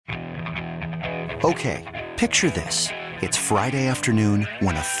Okay, picture this. It's Friday afternoon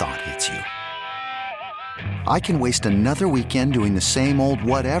when a thought hits you. I can waste another weekend doing the same old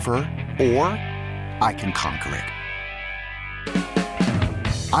whatever, or I can conquer it.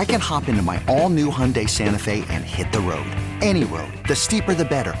 I can hop into my all-new Hyundai Santa Fe and hit the road. Any road. The steeper, the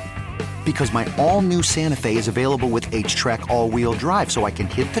better. Because my all-new Santa Fe is available with H-Track all-wheel drive, so I can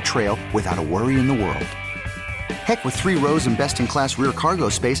hit the trail without a worry in the world. Heck, with 3 rows and best-in-class rear cargo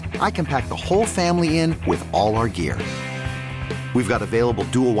space, I can pack the whole family in with all our gear. We've got available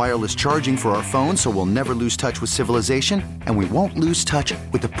dual wireless charging for our phones, so we'll never lose touch with civilization, and we won't lose touch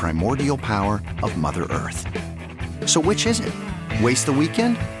with the primordial power of Mother Earth. So which is it? Waste the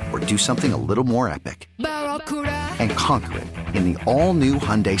weekend or do something a little more epic? And conquer it in the all-new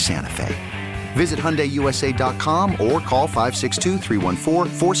Hyundai Santa Fe. Visit HyundaiUSA.com or call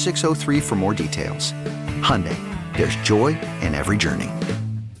 562-314-4603 for more details. Hyundai, there's joy in every journey.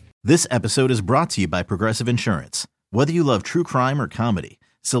 This episode is brought to you by Progressive Insurance. Whether you love true crime or comedy,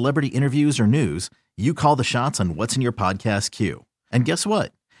 celebrity interviews or news, you call the shots on what's in your podcast queue. And guess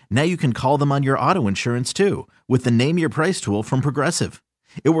what? Now you can call them on your auto insurance too with the Name Your Price tool from Progressive.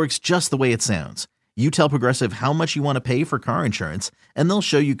 It works just the way it sounds. You tell Progressive how much you want to pay for car insurance, and they'll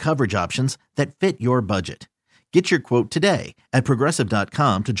show you coverage options that fit your budget. Get your quote today at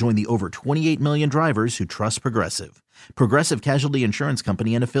Progressive.com to join the over 28 million drivers who trust Progressive. Progressive Casualty Insurance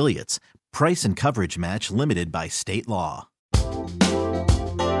Company and Affiliates. Price and coverage match limited by state law.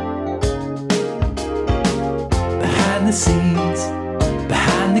 Behind the scenes,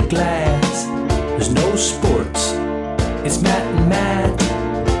 behind the glass, there's no sports. It's Matt and Matt,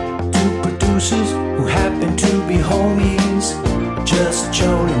 2 producers who happen to be homies, just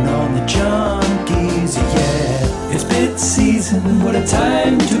joning on the junkies, yeah. It's bit season, what a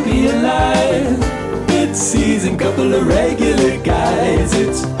time to be alive. Bit season, couple of regular guys.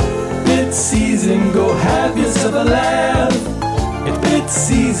 It's bit season, go have yourself a laugh. It's bit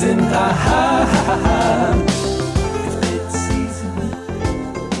season, ha ha ha ha. It's bit season.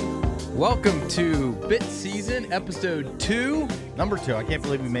 Welcome to Bit Season, episode 2. Number 2. I can't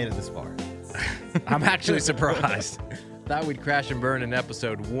believe we made it this far. I'm actually surprised. Thought we'd crash and burn in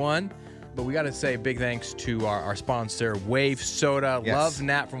episode 1. But we got to say big thanks to our sponsor, Wave Soda. Yes. Love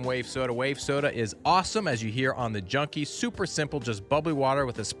Nat from Wave Soda. Wave Soda is awesome, as you hear on the Junkie. Super simple, just bubbly water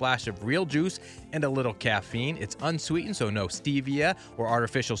with a splash of real juice and a little caffeine. It's unsweetened, so no stevia or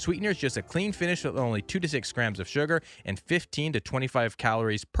artificial sweeteners. Just a clean finish with only 2 to 6 grams of sugar and 15 to 25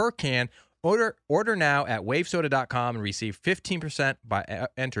 calories per can. Order now at wavesoda.com and receive 15% by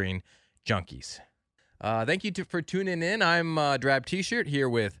entering Junkies. Thank you for tuning in. I'm Drab T-shirt here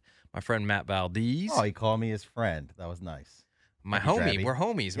with my friend Matt Valdez. Oh, he called me his friend. That was nice. My Thank you, homie. Drabby. We're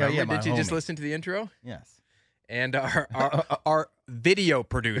homies. Yeah, Remember? yeah, Did you my just homie. listen to the intro? Yes. And our video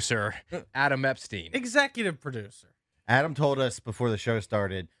producer, Adam Epstein. Executive producer. Adam told us before the show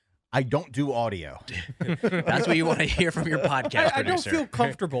started, I don't do audio. That's what you want to hear from your podcast I don't producer. feel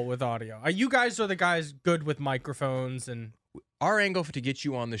comfortable with audio. You guys are the guys good with microphones and Our angle to get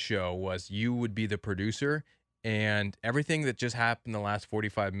you on the show was you would be the producer, and everything that just happened the last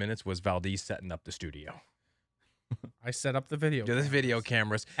 45 minutes was Valdez setting up the studio. I set up the video. This video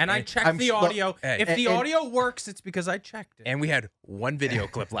cameras. And I checked I'm the slow- audio. Hey. If the audio works, it's because I checked it. And we had one video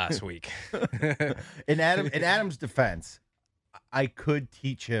clip last week. In Adam's defense, I could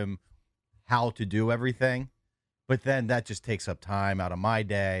teach him how to do everything, but then that just takes up time out of my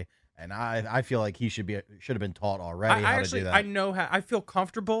day, and I feel like he should have been taught already how to do that. I know how. I feel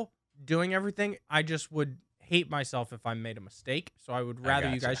comfortable doing everything. I just would hate myself if I made a mistake. So I would rather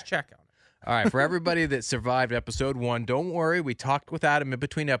you gotcha. guys check on it. All right, for everybody that survived episode 1, don't worry. We talked with Adam in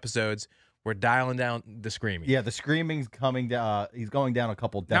between episodes. We're dialing down the screaming. Yeah, the screaming's coming down. He's going down a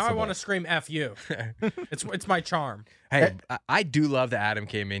couple decibels. Now I want to scream "F you." It's my charm. Hey, I do love that Adam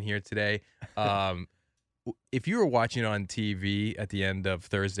came in here today. If you were watching on TV at the end of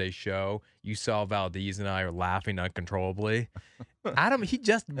Thursday's show, you saw Valdez and I are laughing uncontrollably. Adam, he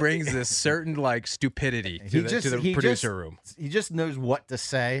just brings this certain like stupidity to the producer room. He just knows what to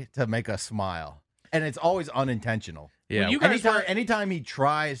say to make us smile, and it's always unintentional. Yeah, Well, you guys Anytime he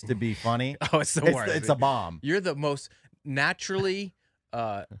tries to be funny, oh, it's the worst. it's a bomb. You're the most naturally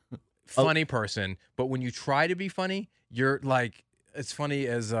funny person, but when you try to be funny, you're like as funny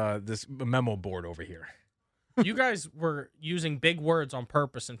as this memo board over here. You guys were using big words on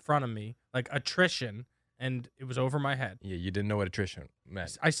purpose in front of me, like attrition, and it was over my head. Yeah, you didn't know what attrition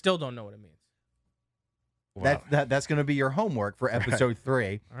meant. I still don't know what it means. Wow. That's going to be your homework for episode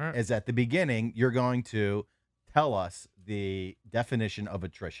 3. All right. Is at the beginning you're going to tell us the definition of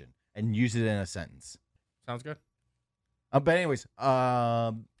attrition and use it in a sentence. Sounds good. But anyways,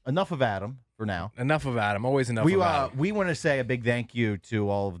 enough of Adam for now. Enough of Adam. Always enough of Adam. We want to say a big thank you to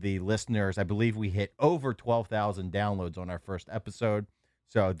all of the listeners. I believe we hit over 12,000 downloads on our first episode.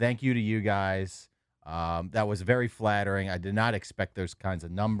 So thank you to you guys. That was very flattering. I did not expect those kinds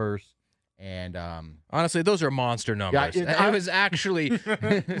of numbers. And honestly, those are monster numbers. Yeah, it was actually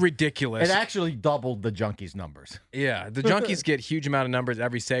ridiculous. It actually doubled the Junkies numbers. Yeah, the Junkies get huge amount of numbers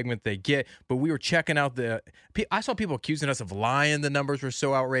every segment they get, but we were checking out I saw people accusing us of lying. The numbers were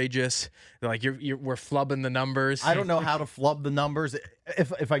so outrageous. They're like, we're flubbing the numbers. I don't know how to flub the numbers.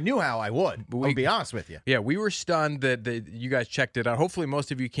 If I knew how, I would. I'll be honest with you. Yeah, we were stunned that you guys checked it out. Hopefully,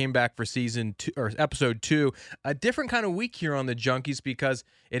 most of you came back for season 2 or episode 2. A different kind of week here on the Junkies because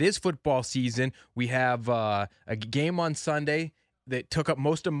it is football season. We have a game on Sunday that took up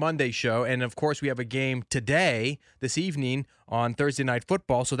most of Monday's show, and of course, we have a game today, this evening on Thursday Night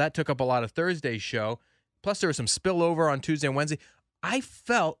Football. So that took up a lot of Thursday's show. Plus, there was some spillover on Tuesday and Wednesday. I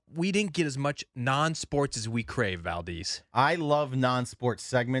felt we didn't get as much non-sports as we crave, Valdez. I love non-sports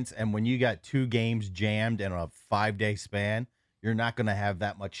segments, and when you got 2 games jammed in a 5-day span, you're not going to have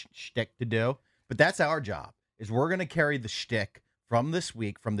that much shtick to do. But that's our job, is we're going to carry the shtick from this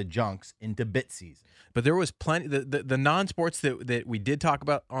week, from the Junks, into bit season. But there was plenty, the non-sports that we did talk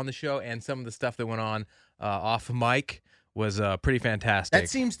about on the show and some of the stuff that went on off mic was pretty fantastic. That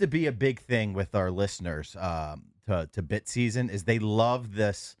seems to be a big thing with our listeners to bit season, is they love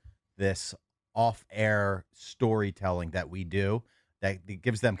this off-air storytelling that we do that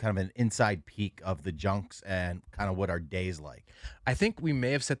gives them kind of an inside peek of the Junks and kind of what our day's like. I think we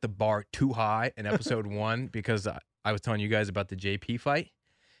may have set the bar too high in episode 1 because I was telling you guys about the JP fight,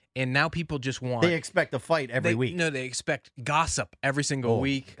 and now people just want... They expect a fight every week. No, they expect gossip every single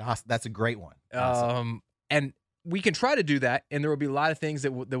week. That's a great one. And we can try to do that, and there will be a lot of things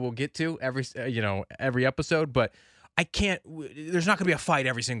that we'll get to every episode, but I can't... There's not going to be a fight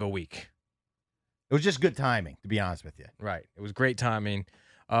every single week. It was just good timing, to be honest with you. Right. It was great timing.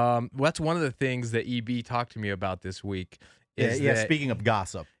 That's one of the things that EB talked to me about this week. Speaking of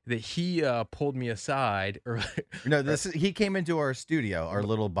gossip, that he pulled me aside. He came into our studio, our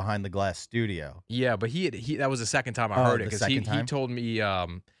little behind the glass studio. Yeah, but he that was the second time I heard it because he told me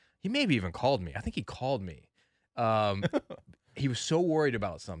he maybe even called me. I think he called me. He was so worried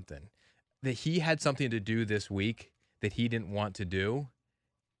about something that he had something to do this week that he didn't want to do,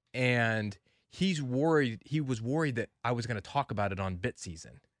 and he's worried. He was worried that I was going to talk about it on bit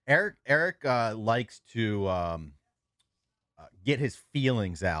season. Eric likes to get his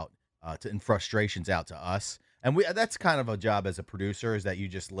feelings out and frustrations out to us, and that's kind of a job as a producer, is that you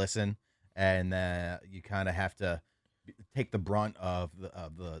just listen and you kind of have to take the brunt of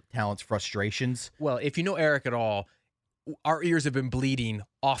the talent's frustrations. Well, if you know Eric at all, our ears have been bleeding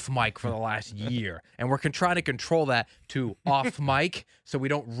off mic for the last year, and we're trying to control that to off mic so we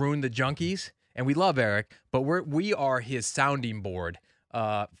don't ruin the Junkies. And we love Eric, but we are his sounding board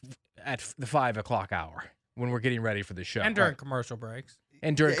at the 5 o'clock hour when we're getting ready for the show. And during commercial breaks.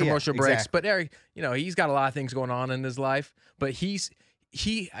 And during commercial breaks. Exactly. But Eric, he's got a lot of things going on in his life. But he,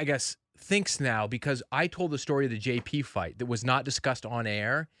 I guess, thinks now, because I told the story of the JP fight that was not discussed on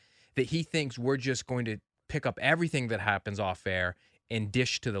air, that he thinks we're just going to pick up everything that happens off air and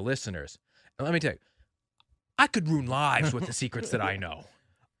dish to the listeners. And let me tell you, I could ruin lives with the secrets that I know.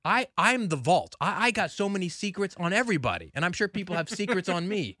 I'm the vault. I got so many secrets on everybody, and I'm sure people have secrets on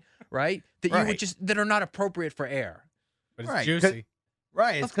me, right? That you would that are not appropriate for air. But it's juicy.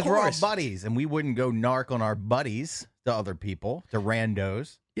 Right, it's because we're all course. buddies, and we wouldn't go narc on our buddies to other people, to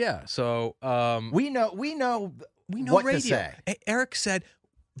randos. Yeah, so we know what radio. to say. Eric said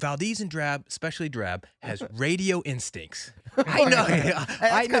Valdez and Drab, especially Drab, has radio instincts. I know.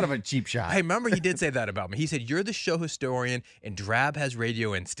 That's kind of a cheap shot. I remember he did say that about me. He said, "You're the show historian, and Drab has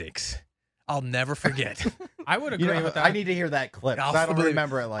radio instincts." I'll never forget. I would agree with that. I need to hear that clip. I don't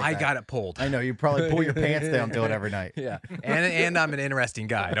remember it like that. I got it pulled. I know. You probably pull your pants down to it every night. Yeah, and I'm an interesting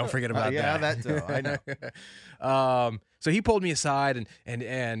guy. Don't forget about yeah, that. that too. I know. So he pulled me aside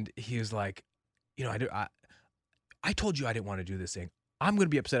and he was like, I told you I didn't want to do this thing. I'm going to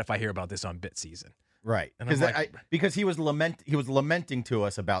be upset if I hear about this on bit season. Right. Because he was lamenting to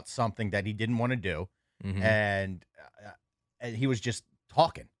us about something that he didn't want to do, and he was just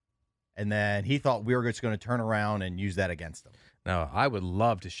talking. And then he thought we were just going to turn around and use that against him. Now, I would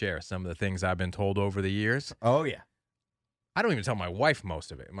love to share some of the things I've been told over the years. Oh, yeah. I don't even tell my wife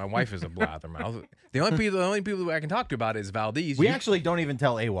most of it. My wife is a blabbermouth. The only people I can talk to about it is Valdez. We actually don't even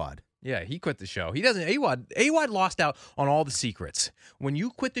tell AWOD. Yeah, he quit the show. He doesn't. AWOD lost out on all the secrets. When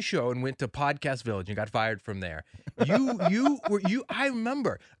you quit the show and went to Podcast Village and got fired from there, I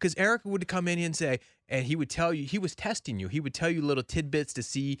remember because Eric would come in and say, and he would tell you he was testing you. He would tell you little tidbits to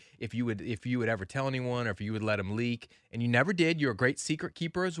see if you would ever tell anyone or if you would let him leak, and you never did. You're a great secret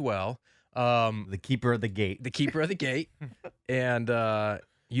keeper as well. The keeper of the gate. The keeper of the gate, and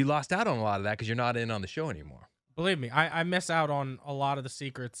you lost out on a lot of that because you're not in on the show anymore. Believe me, I miss out on a lot of the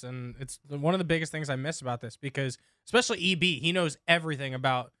secrets, and it's one of the biggest things I miss about this because, especially EB, he knows everything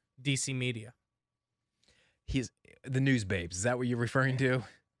about DC media. He's the news babes. Is that what you're referring to?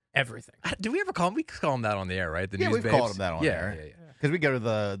 Everything. Do we ever call him? We call him that on the air, right? The news we've babes. called him that on air. Yeah. Because we go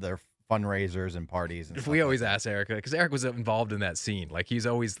to their fundraisers and parties. And If stuff we like always that. ask Erica, because Eric was involved in that scene. Like he's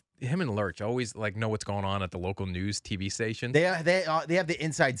always him and Lurch always like know what's going on at the local news TV station. They have the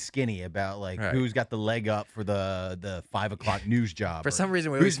inside skinny about like Right. who's got the leg up for the 5 o'clock news job. For or some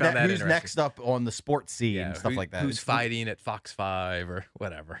reason, we always found that who's interesting. next up on the sports scene and stuff like that. Who's fighting at Fox 5 or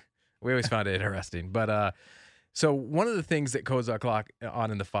whatever. We always found it interesting. But so one of the things that goes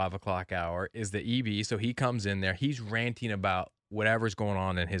on in the 5 o'clock hour is the EB. So he comes in there. He's ranting about whatever's going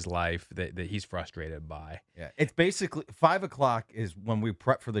on in his life that he's frustrated by. Yeah, it's basically 5 o'clock is when we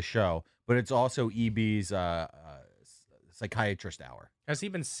prep for the show, but it's also EB's psychiatrist hour. Has he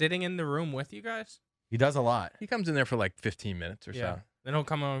been sitting in the room with you guys? He does a lot. He comes in there for like 15 minutes or Yeah. so. Then he'll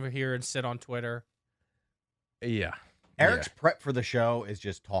come over here and sit on Twitter. Yeah. Eric's prep for the show is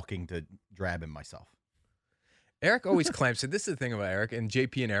just talking to Drab and myself. Eric always claims, so this is the thing about Eric, and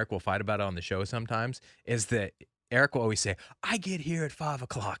JP and Eric will fight about it on the show sometimes, is that Eric will always say, I get here at 5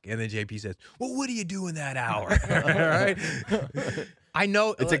 o'clock. And then JP says, well, what do you do in that hour? Right? I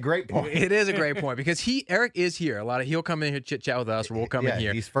know. It's a great point. It is a great point because Eric is here. He'll come in here, chit chat with us, or we'll come in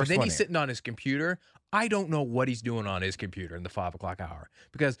here. He's first but then one he's here. sitting on his computer. I don't know what he's doing on his computer in the 5 o'clock hour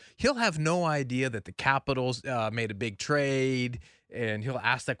because he'll have no idea that the Capitals made a big trade, and he'll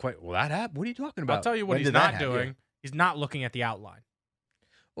ask that question. Well, that happened. What are you talking about? I'll tell you what When he's did that not happen? doing. He's not looking at the outline.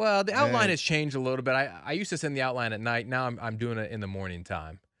 Well, the outline Right. has changed a little bit. I used to send the outline at night. Now I'm doing it in the morning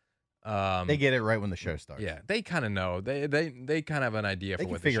time. They get it right when the show starts. Yeah, they kind of know. They kind of have an idea They for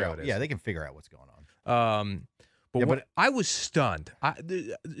can what the figure show out. is. Yeah, they can figure out what's going on. But Yeah, what, I was stunned.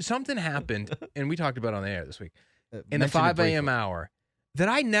 Something happened, and we talked about it on the air this week in the Mention it 5 a.m. briefly. hour that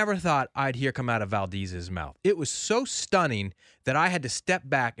I never thought I'd hear come out of Valdez's mouth. It was so stunning that I had to step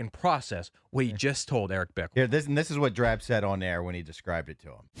back and process what he just told Eric Bickle. Here, this is what Drab said on air when he described it to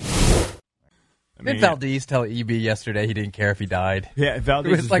him. Did Valdez tell EB yesterday he didn't care if he died? Yeah,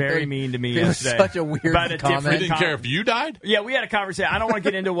 Valdez was like very a- mean to me it was yesterday. such a weird about a comment. different He Didn't care if you died? Yeah, we had a conversation. I don't want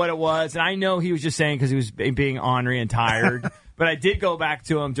to get into what it was, and I know he was just saying because he was being ornery and tired. But I did go back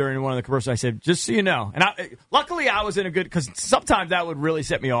to him during one of the commercials. I said, just so you know. And luckily I was in a good, because sometimes that would really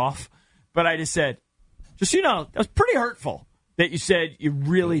set me off. But I just said, just so you know, that was pretty hurtful that you said you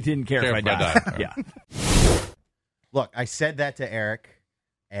really didn't care if I died. Yeah. Look, I said that to Eric,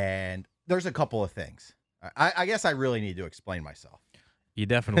 and there's a couple of things. I guess I really need to explain myself. You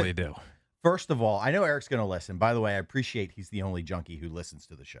definitely do. First of all, I know Eric's going to listen. By the way, I appreciate he's the only junkie who listens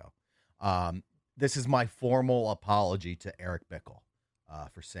to the show. This is my formal apology to Eric Bickle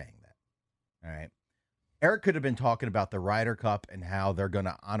for saying that. All right. Eric could have been talking about the Ryder Cup and how they're going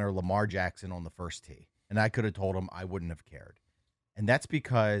to honor Lamar Jackson on the first tee. And I could have told him I wouldn't have cared. And that's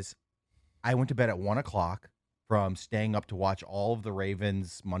because I went to bed at 1 o'clock from staying up to watch all of the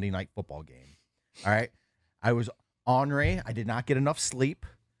Ravens Monday Night Football game. All right. I was ornery. I did not get enough sleep.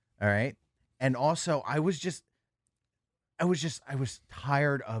 All right. And also I was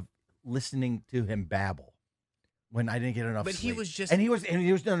tired of listening to him babble when I didn't get enough But he sleep. was just- and he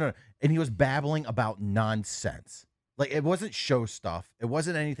was babbling about nonsense. Like it wasn't show stuff. It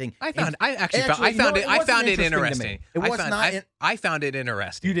wasn't anything. I And- found you know what? I wasn't found it to me. interesting. It was not. I found it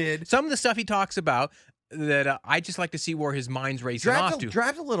interesting. You did? Some of the stuff he talks about that I just like to see where his mind's racing off to.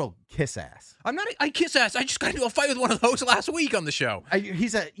 Drab's a little kiss ass. I'm not. I kiss ass. I just got into a fight with one of the hosts last week on the show.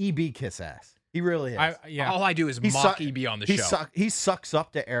 He's an EB kiss ass. He really is. All I do is mock EB on the show. He sucks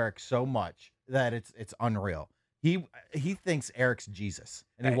up to Eric so much that it's unreal. He thinks Eric's Jesus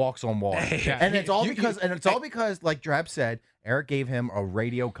and he walks on water. And it's all because like Drab said, Eric gave him a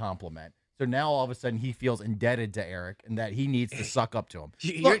radio compliment. So now all of a sudden he feels indebted to Eric and that he needs to suck up to him.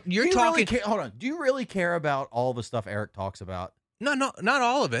 Look, You're do you talking. Really hold on. Do you really care about all the stuff Eric talks about? No, not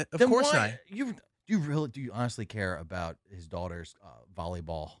all of it. Of Then course why- not. Do you honestly care about his daughter's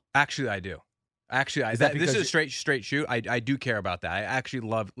volleyball? Actually, I do. Actually, Is that this is because a straight shoot. I do care about that. I actually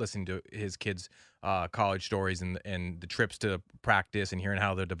love listening to his kids' college stories and the trips to practice and hearing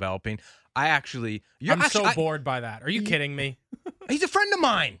how they're developing. I'm so bored by that. Are you kidding me? He's a friend of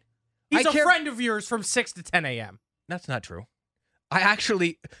mine. He's a friend of yours from 6 to 10 a.m. That's not true.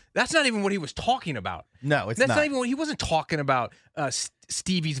 That's not even what he was talking about. No, it's That's not. not even what he wasn't talking about.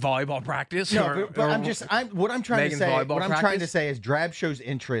 Stevie's volleyball practice. No, but what I'm trying to say is Drab shows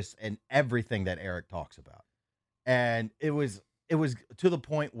interest in everything that Eric talks about, and it was to the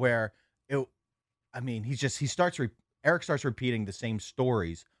point where Eric starts repeating the same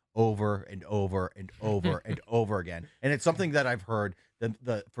stories over and over and over and over again, and it's something that I've heard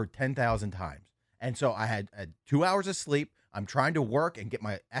for 10,000 times. And so I had 2 hours of sleep. I'm trying to work and get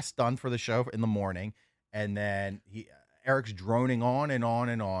my S done for the show in the morning, and then Eric's droning on and on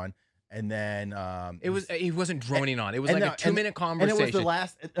and on, and then he wasn't droning on. It was like a 2-minute conversation.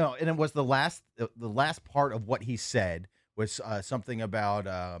 And it was the last part of what he said was something about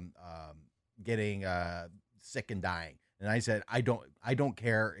getting sick and dying, and I said I don't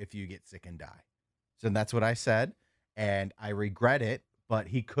care if you get sick and die. So that's what I said, and I regret it. But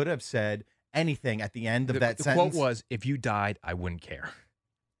he could have said anything at the end of that sentence. The quote was, "If you died, I wouldn't care."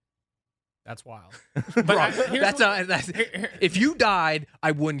 That's wild. But if you died,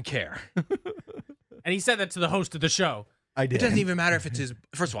 I wouldn't care. And he said that to the host of the show. I did. It doesn't even matter if it's his.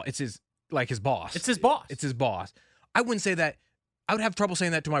 First of all, it's his boss. It's his boss. It's his boss. I wouldn't say that. I would have trouble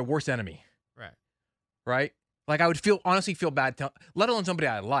saying that to my worst enemy. Right. Like I would honestly feel bad, let alone somebody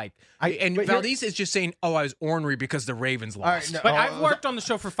I like. Valdez is just saying, "Oh, I was ornery because the Ravens lost." But I've worked on the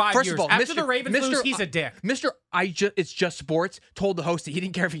show for 5 years. First of all, after the Ravens lose, he's a dick. It's just sports. Told the host that he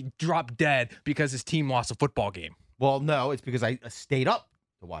didn't care if he dropped dead because his team lost a football game. Well, no, it's because I stayed up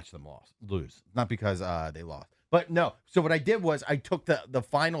to watch them lose, not because they lost. But no, so what I did was I took the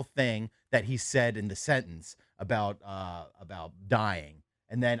final thing that he said in the sentence about dying,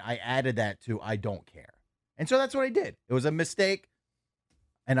 and then I added that to "I don't care." And so that's what I did. It was a mistake,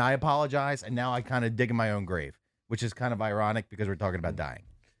 and I apologize, and now I kind of dig in my own grave, which is kind of ironic because we're talking about dying.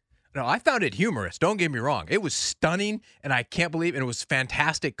 No, I found it humorous. Don't get me wrong. It was stunning, and I can't believe it was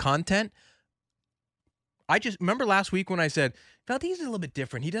fantastic content. I just remember last week when I said, Valdez is a little bit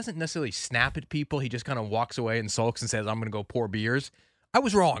different. He doesn't necessarily snap at people. He just kind of walks away and sulks and says, "I'm going to go pour beers." I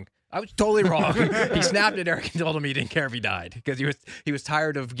was wrong. I was totally wrong. He snapped at Eric and told him he didn't care if he died because he was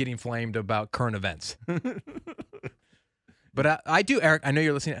tired of getting flamed about current events. But I do, Eric. I know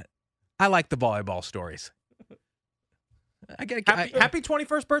you're listening. I like the volleyball stories. Happy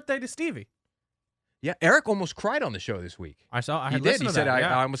 21st birthday to Stevie. Yeah, Eric almost cried on the show this week. I He did. He said,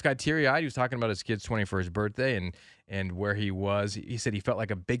 I almost got teary-eyed. He was talking about his kid's 21st birthday and where he was. He said he felt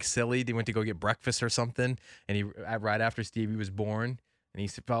like a big silly. He went to go get breakfast or something, and right after Stevie was born. And he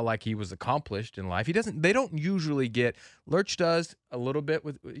felt like he was accomplished in life. They don't usually get. Lurch does a little bit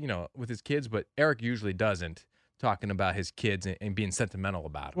with his kids, but Eric usually doesn't. Talking about his kids and being sentimental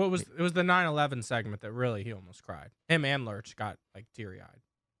about it. Well, it was the 9/11 segment that really he almost cried. Him and Lurch got like teary-eyed.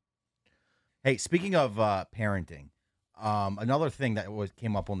 Hey, speaking of parenting, another thing that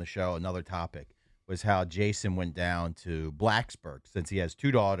came up on the show, another topic, was how Jason went down to Blacksburg since he has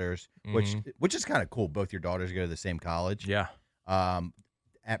 2 daughters, which is kind of cool. Both your daughters go to the same college. Yeah.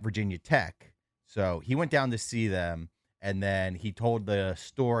 At Virginia Tech. So he went down to see them, and then he told the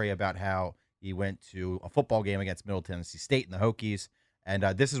story about how he went to a football game against Middle Tennessee State in the Hokies, and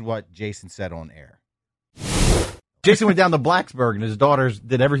this is what Jason said on air. Jason went down to Blacksburg, and his daughters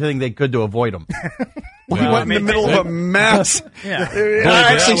did everything they could to avoid him. We went in the middle of a mass. Yeah.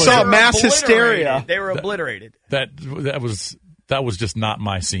 I actually saw mass hysteria. They were obliterated. That was just not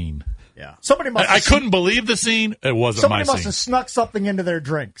my scene. Yeah. I couldn't believe the scene. It wasn't my scene. Somebody must have snuck something into their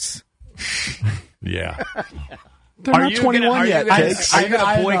drinks. Yeah. They're not 21 yet. Are you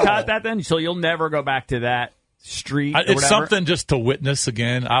going to boycott that then? So you'll never go back to that street? It's something just to witness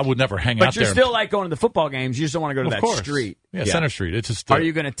again. I would never hang out there. But you're still like going to the football games. You just don't want to go to that street. Yeah, Center Street. It's just. Are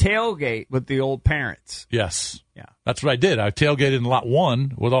you going to tailgate with the old parents? Yes. Yeah. That's what I did. I tailgated in lot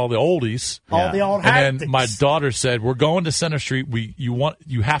 1 with all the oldies. All the old And then my daughter said, "We're going to Center Street.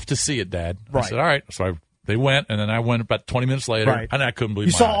 You have to see it, Dad." Right. I said, "All right." So they went, and then I went about 20 minutes later, and I couldn't believe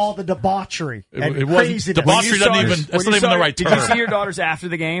you my saw eyes. all the debauchery. It wasn't debauchery. That's not even the right term. Did you see your daughters after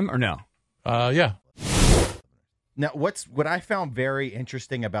the game or no? Yeah. Now, what I found very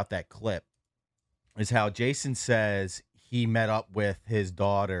interesting about that clip is how Jason says he met up with his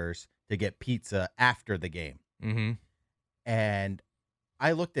daughters to get pizza after the game. Mm-hmm. And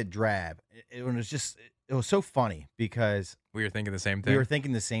I looked at Drab. It was so funny because we were thinking the same thing. We were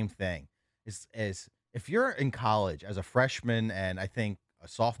thinking the same thing. Is if you're in college as a freshman and I think a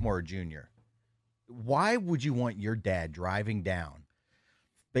sophomore or junior, why would you want your dad driving down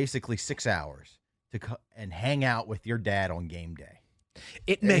basically 6 hours and hang out with your dad on game day?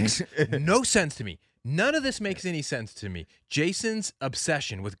 It makes no sense to me. None of this makes any sense to me. Jason's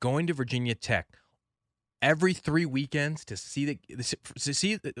obsession with going to Virginia Tech every 3 weekends to see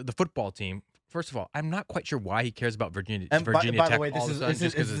the football team. First of all, I'm not quite sure why he cares about Virginia And by Tech. the way, this all of a is sudden this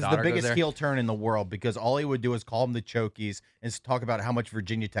just 'cause is his the daughter goes biggest there. heel turn in the world because all he would do is call them the Chokies and talk about how much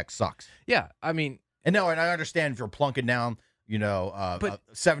Virginia Tech sucks. Yeah, I mean, And I understand if you're plunking down, But-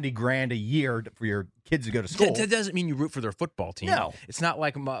 $70,000 a year for your kids to go to school. that doesn't mean you root for their football team. No. It's not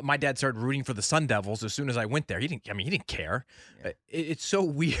like my dad started rooting for the Sun Devils as soon as I went there. He didn't care. It's so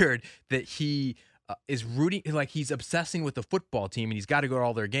weird that he is rooting, like he's obsessing with the football team and he's got to go to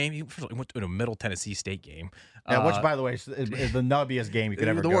all their games. He went to a Middle Tennessee State game. Which, by the way, is the nubbiest game you could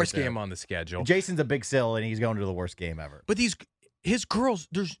ever the go worst to. game on the schedule. Jason's a big sill, and he's going to the worst game ever. But his girls,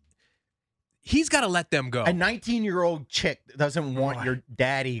 he's got to let them go. A 19-year-old chick doesn't want your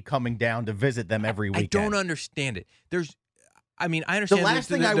daddy coming down to visit them every weekend. I don't understand it. I The understand. last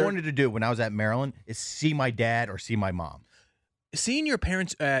thing I wanted to do when I was at Maryland is see my dad or see my mom. Seeing your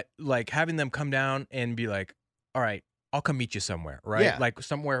parents having them come down and be like, all right, I'll come meet you somewhere, right? Yeah. Like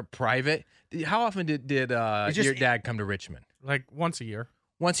somewhere private. How often did your dad come to Richmond? Like once a year.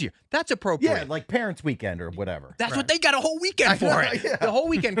 Once a year. That's appropriate. Yeah, like parents' weekend or whatever. That's what they got a whole weekend for know, it. yeah. The whole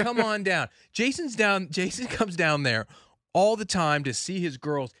weekend. Come on down. Jason comes down there all the time to see his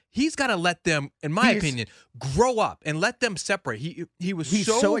girls. He's got to let them, in my opinion, grow up and let them separate. He's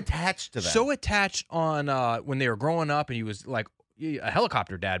so attached to them. So attached on when they were growing up, and he was like a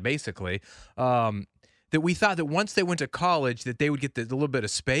helicopter dad, basically. That we thought that once they went to college that they would get a little bit of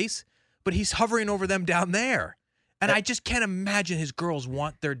space, but he's hovering over them down there. And I just can't imagine his girls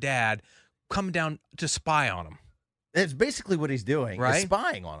want their dad coming down to spy on them. It's basically what he's doing, Right? is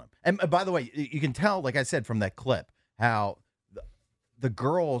spying on him. And by the way, you can tell, like I said, from that clip, how the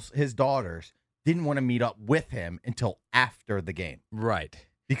girls, his daughters, didn't want to meet up with him until after the game. Right.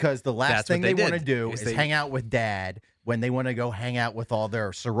 Because the last That's what thing they they want to did, do is is they- hang out with dad when they want to go hang out with all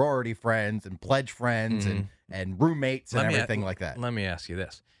their sorority friends and pledge friends and roommates and everything like that. Let me ask you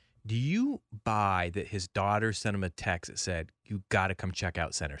this. Do you buy that his daughter sent him a text that said, you got to come check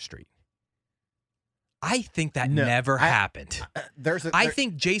out Center Street? I think that No, never happened. I there-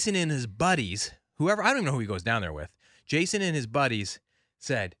 think Jason and his buddies, whoever, I don't even know who he goes down there with, Jason and his buddies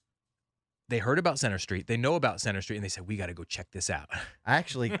said they heard about Center Street, they know about Center Street, and they said, we got to go check this out.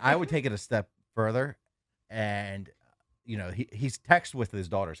 Actually, I would take it a step further, and he's text with his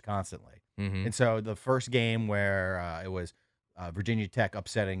daughters constantly. Mhm. And so the first game where it was Virginia Tech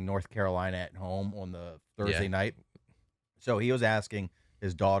upsetting North Carolina at home on the Thursday night, so he was asking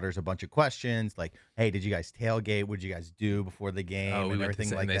his daughters a bunch of questions like, "Hey, did you guys tailgate? What did you guys do before the game?" Oh, we and went to everything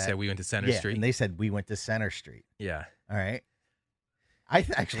Cen- like and they that. said we went to Center Street? and they said we went to Center Street. Yeah. All right. I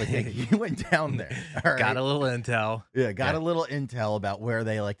actually think he went down there. All right? Got a little intel. Yeah, got a little intel about where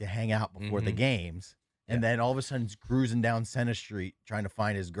they like to hang out before the games. And then all of a sudden he's cruising down Center Street trying to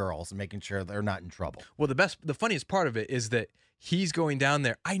find his girls and making sure they're not in trouble. Well, the funniest part of it is that he's going down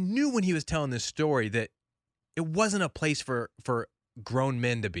there. I knew when he was telling this story that it wasn't a place for grown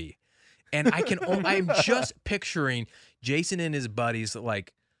men to be. And I'm just picturing Jason and his buddies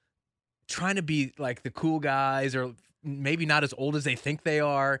like trying to be like the cool guys or maybe not as old as they think they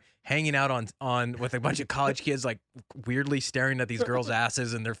are, hanging out on with a bunch of college kids, like weirdly staring at these girls'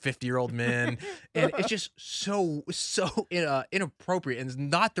 asses and they're 50-year-old men. And it's just so inappropriate and it's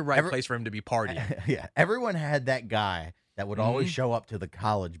not the right place for him to be partying. Yeah, everyone had that guy that would always show up to the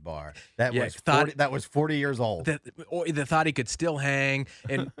college bar that was 40 years old. That thought he could still hang.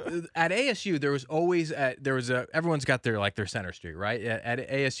 And at ASU, there was always everyone's got their Center Street, right? At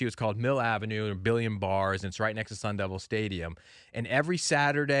ASU, it's called Mill Avenue, a billion bars, and it's right next to Sun Devil Stadium. And every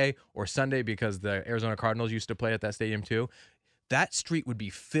Saturday or Sunday, because the Arizona Cardinals used to play at that stadium too, that street would be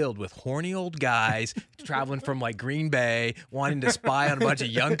filled with horny old guys traveling from like Green Bay, wanting to spy on a bunch of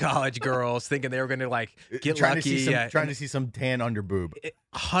young college girls, thinking they were going to like get trying lucky. Trying to see some tan under boob.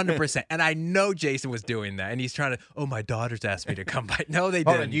 100%. And I know Jason was doing that, and he's trying to. Oh, my daughters asked me to come by. No, they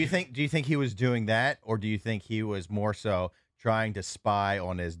Hold didn't. on, do you think he was doing that, or do you think he was more so trying to spy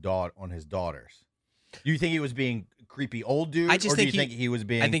on his daughters? Do you think he was being creepy old dude, I just or think do you think he was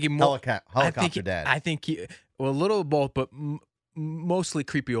being helicopter dad? I think a little of both, but mostly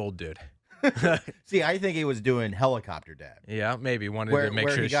creepy old dude. See, I think he was doing helicopter dad. Yeah, maybe wanted where, to make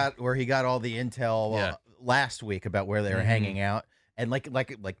where sure he got all the intel last week about where they were hanging out, and like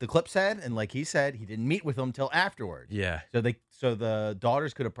the clip said, and like he said, he didn't meet with them till afterwards. Yeah. So the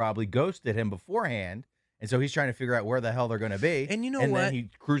daughters could have probably ghosted him beforehand, and so he's trying to figure out where the hell they're going to be. And you know and what? then he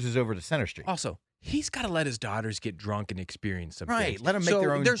cruises over to Center Street. Also, He's got to let his daughters get drunk and experience some Right, things. let 'em make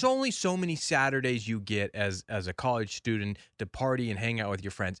their own- There's only so many Saturdays you get as a college student to party and hang out with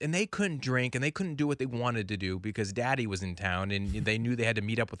your friends, and they couldn't drink and they couldn't do what they wanted to do because Daddy was in town and they knew they had to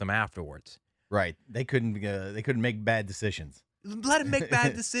meet up with him afterwards. Right. They couldn't make bad decisions. Let him make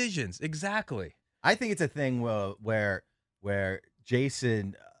bad decisions. Exactly. I think it's a thing where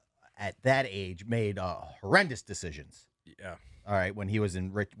Jason at that age made horrendous decisions. Yeah. All right, when he was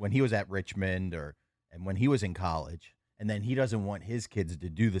at Richmond and when he was in college, and then he doesn't want his kids to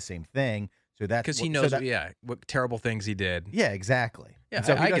do the same thing. So that's Because he knows, what terrible things he did. Yeah, exactly. Yeah, And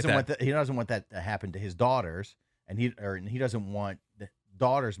so I he get doesn't that. he doesn't want that to happen to his daughters, and he doesn't want the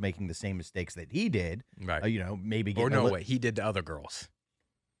daughters making the same mistakes that he did. Right. Maybe Or getting no way, he did to other girls.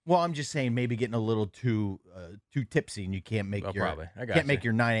 Well, I'm just saying maybe getting a little too tipsy and you can't make Probably. I can't make gotcha.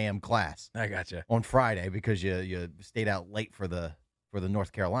 your 9 a.m. class I gotcha. on Friday because you stayed out late for the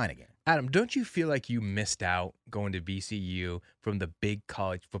North Carolina game. Adam, don't you feel like you missed out going to VCU from the big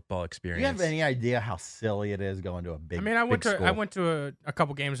college football experience? Do you have any idea how silly it is going to a big? I mean, I went big to school? a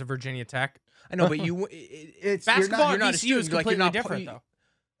couple games of Virginia Tech. I know, but you Basketball you're not at a VCU student, is like, you're completely not different, though.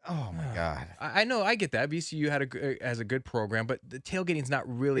 Oh my God! I know, I get that. VCU has a good program, but the tailgating's not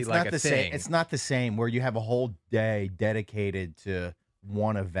really It's like not a the thing. same. It's not the same where you have a whole day dedicated to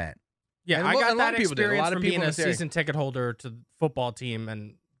one event. Yeah, And I a lot got of that people did. A experience lot of from people being a went there. season ticket holder to the football team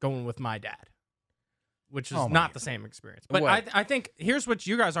and going with my dad, which is Oh my not God. the same experience. But What? I think here's what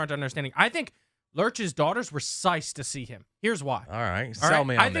you guys aren't understanding. I think Lurch's daughters were psyched to see him. Here's why. All right, All sell right?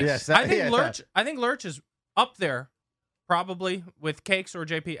 me I on think, this. Yes, I think yeah. Lurch. I think Lurch is up there, probably with Cakes or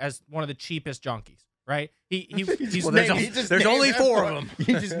JP as one of the cheapest junkies. Right? He's Well, there's named- there's only 4 of them.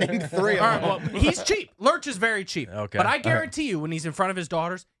 You just named 3 All of right, them. well, he's cheap. Lurch is very cheap. Okay. But I guarantee you, when he's in front of his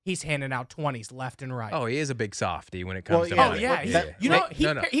daughters, he's handing out 20s left and right. Oh, he is a big softy when it comes to yeah. Oh money. yeah, That- you know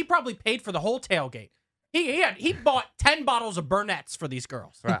No. he probably paid for the whole tailgate. He bought 10 bottles of Burnett's for these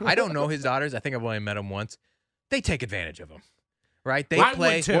girls. Right. I don't know his daughters. I think I've only met them once. They take advantage of him, right? They I would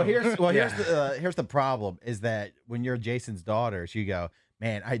play. too. Here's the problem is that when you're Jason's daughters, you go,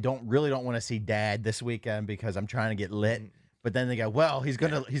 man, I don't want to see Dad this weekend because I'm trying to get lit. But then they go, well, he's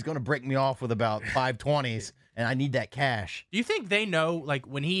gonna break me off with about 520s, and I need that cash. Do you think they know, like,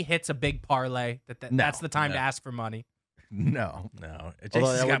 when he hits a big parlay, that's the time No. to ask for money? No, No,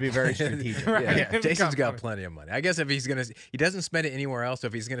 although that got would be very strategic. Right. Yeah, Jason's got Money. plenty of money. I guess if he doesn't spend it anywhere else. So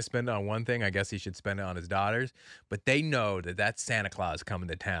if he's gonna spend it on one thing, I guess he should spend it on his daughters. But they know that that's Santa Claus coming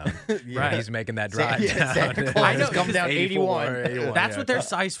to town. Right. He's making that drive down. Santa Claus I know, is coming down 84, 81. 81, That's yeah. what they're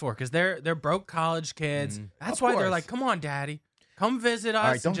sized for, because they're broke college kids. That's Of why they're course. like, come on, Daddy, come visit us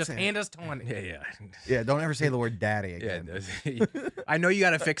right, and don't just say hand us 20. Yeah. Yeah, don't ever say the word daddy Yeah, again. I know you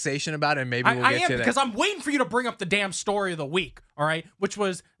got a fixation about it, and maybe we'll I get am to that. because I'm waiting for you to bring up the damn story of the week, all right? Which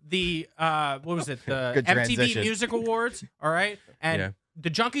was the what was it? The Good MTV transition. Music Awards, all right? And Yeah. the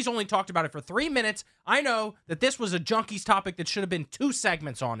Junkies only talked about it for 3 minutes. I know that this was a Junkies topic that should have been 2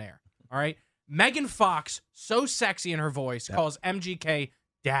 segments on air, all right? Megan Fox, so sexy in her voice, calls MGK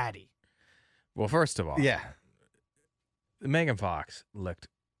daddy. Well, first of all, Yeah. Megan Fox looked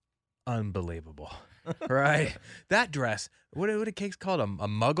unbelievable. Right? That dress, what did Cakes called? A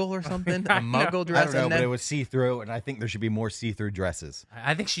muggle or something? A muggle I dress? don't know, and but then, it was see-through, and I think there should be more see-through dresses.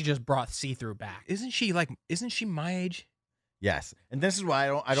 I think she just brought see-through back. isn't she my age? Yes, and this is why I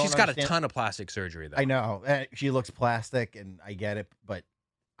don't. She's got a understand- ton of plastic surgery, though. I know she looks plastic, and I get it, but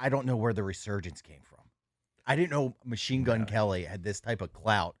I don't know where the resurgence came from. I didn't know Machine Gun Kelly had this type of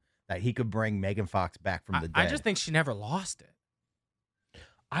clout that he could bring Megan Fox back from the dead. I just think she never lost it.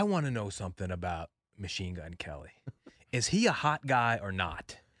 I want to know something about Machine Gun Kelly. Is he a hot guy or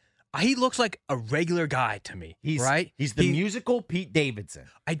not? He looks like a regular guy to me, right? He's the musical Pete Davidson.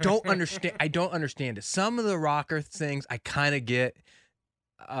 I don't understand. I don't understand it. Some of the rocker things I kind of get.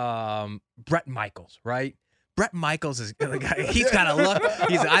 Brett Michaels, right? Brett Michaels is he's got a look.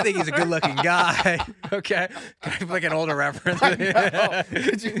 I think he's a good-looking guy. Okay, like an older reference.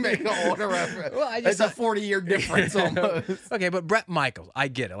 Could you make an older reference? Well, It's a 40-year difference almost. Okay, but Brett Michaels, I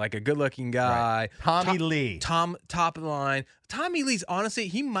get it. Like a good-looking guy. Tommy Lee. Top of the line. Tommy Lee's honestly,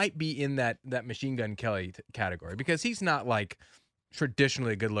 he might be in that Machine Gun Kelly category because he's not like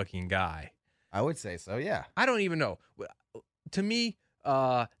traditionally a good-looking guy. I would say so. Yeah. I don't even know. To me,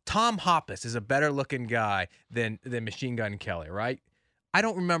 Tom Hoppus is a better-looking guy than Machine Gun Kelly, right? I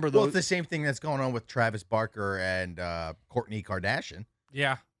don't remember those. Well, it's the same thing that's going on with Travis Barker and Kourtney Kardashian,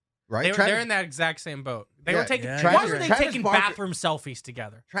 Yeah. right? They're in that exact same boat. They Yeah, were taking. yeah, why you're were they right. Travis taking Barker- bathroom selfies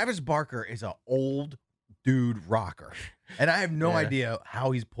together? Travis Barker is an old dude rocker, and I have no Yeah. idea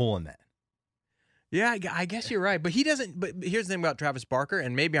how he's pulling that. Yeah, I guess you're right, but he doesn't. But here's the thing about Travis Barker,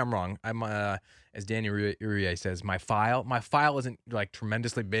 and maybe I'm wrong. I'm as Danny Uriye says, my file isn't like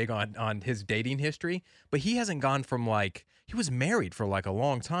tremendously big on his dating history, but he hasn't gone from like he was married for like a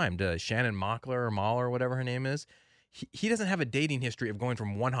long time to Shannon Mockler or Mahler or whatever her name is. He doesn't have a dating history of going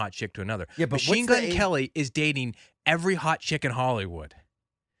from one hot chick to another. Yeah, but Machine what's the Gun age- Kelly is dating every hot chick in Hollywood.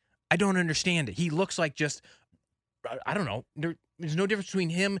 I don't understand it. He looks like just I don't know. There's no difference between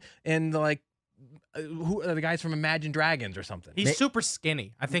him and like who the guys from Imagine Dragons or something. He's super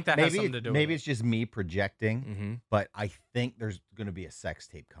skinny. I think that has something to do with maybe it. it's just me projecting, but I think there's going to be a sex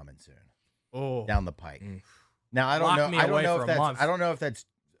tape coming soon down the pike. Now I don't Lock know. me I don't away know for if a that's. month. I don't know if that's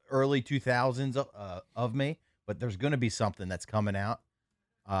early 2000s of me, but there's going to be something that's coming out.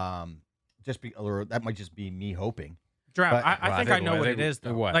 Or that might just be me hoping. Draft. But- I think I know what it is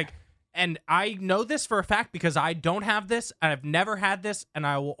though. What? Like, and I know this for a fact because I don't have this, and I've never had this, and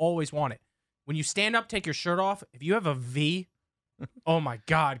I will always want it. When you stand up, take your shirt off. If you have a V, oh my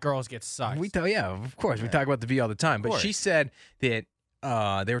God, girls get sucked. Of course. We talk about the V all the time. But course. she said that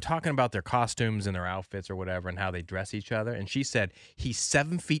they were talking about their costumes and their outfits or whatever and how they dress each other. And she said he's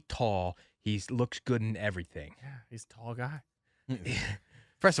 7 feet tall. He looks good in everything. Yeah, he's a tall guy.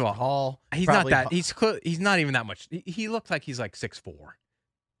 First of all, Tall. he's not probably that. He's not even that much. He looks like he's like 6'4".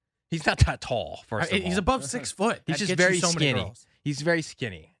 He's not that tall. First of all, He's above 6 foot. He's That just gets you very so many skinny. girls. He's very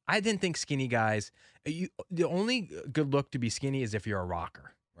skinny. I didn't think skinny guys. The only good look to be skinny is if you're a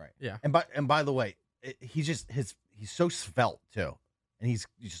rocker. Right. Yeah. And by the way, he's so svelte too, and he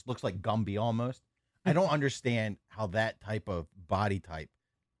just looks like Gumby almost. I don't understand how that type of body type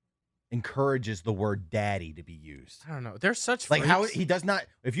encourages the word daddy to be used. I don't know. They're such Like how freaks. he does not.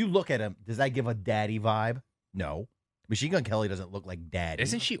 If you look at him, does that give a daddy vibe? No. Machine Gun Kelly doesn't look like daddy.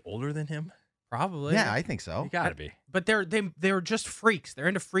 Isn't she older than him? Probably. Yeah, I think so. You gotta be. But they're just freaks. They're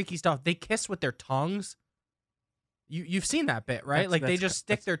into freaky stuff. They kiss with their tongues. You've seen that bit, right? Like they just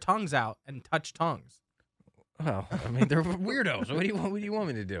stick their tongues out and touch tongues. Well, I mean, they're weirdos. What do you want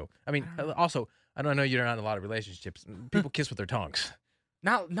me to do? I mean, also, I don't know. You're not in a lot of relationships. People kiss with their tongues.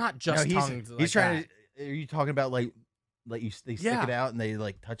 Not just No, tongues. he's like trying that. to. Are you talking about like they stick Yeah. it out and they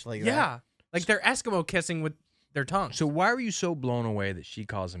like touch like that? Yeah, like they're Eskimo kissing with their tongues. So why were you so blown away that she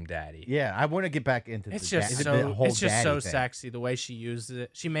calls him daddy? Yeah, I want to get back into It's the just the so whole it's just daddy so thing. sexy the way she uses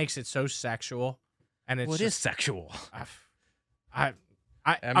it. She makes it so sexual, and it's Well, it is just, sexual. I'm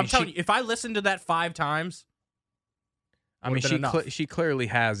mean, telling you, if I listened to that 5 times, I mean, would've been enough. she clearly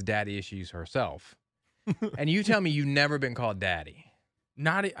has daddy issues herself. And you tell me you've never been called daddy.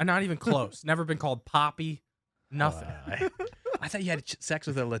 not even close. Never been called Poppy. Nothing. I thought you had sex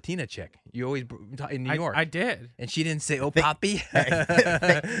with a Latina chick. You always in New York. I did. And she didn't say, "Oh, Poppy."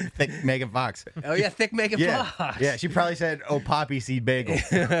 thick Megan Fox. Oh yeah, thick Megan Yeah, Fox. yeah. She probably said, "Oh, poppy seed bagel." Is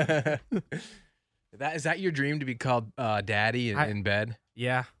that your dream to be called daddy in bed?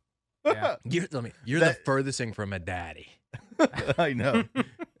 Yeah. Yeah. You're the furthest thing from a daddy. I know.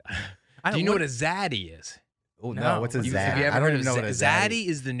 Do you know what a zaddy is? Oh no, what's a Have zad? you ever I don't heard even know what a zaddy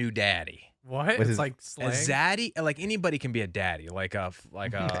is the new daddy. What? What It's is- like A slang. zaddy, like anybody can be a daddy,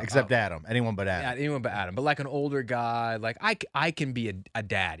 Except Adam. Anyone but Adam. Yeah, anyone but Adam. But like an older guy, like I can be a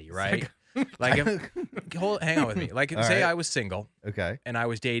daddy, right? Like, hang on with me. Like, All say right. I was single Okay. and I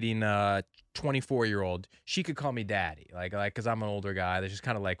was dating a 24-year-old. She could call me daddy, like because I'm an older guy. That's just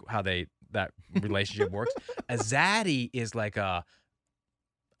kind of like how that relationship works. A zaddy is like a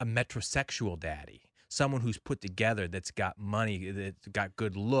metrosexual daddy. Someone who's put together, that's got money, that's got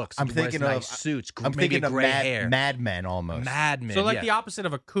good looks. I'm wears thinking nice of suits. I'm maybe thinking of gray hair. Mad Men almost. Mad Men. So like yeah. the opposite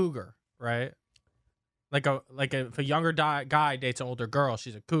of a cougar, right? If a younger guy dates an older girl,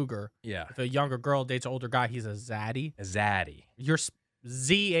 she's a cougar. Yeah. If a younger girl dates an older guy, he's a zaddy. A zaddy. You're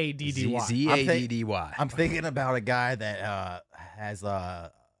ZADDY. ZADDY. I'm thinking about a guy that has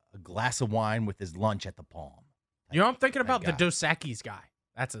a glass of wine with his lunch at the Palm. You know, I'm thinking about the guy. Dos Equis guy.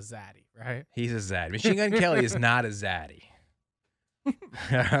 That's a zaddy, right? He's a zaddy. Machine Gun Kelly is not a zaddy.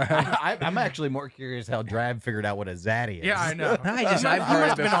 I'm actually more curious how Drab figured out what a zaddy is. Yeah, I know. I've You heard must it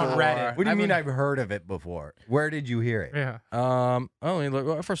have been on before. Reddit. What do you mean I've heard of it before? Where did you hear it? Yeah.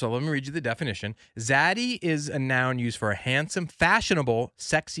 First of all, let me read you the definition. Zaddy is a noun used for a handsome, fashionable,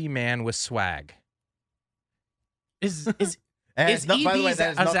 sexy man with swag. Is And Is by the way, EB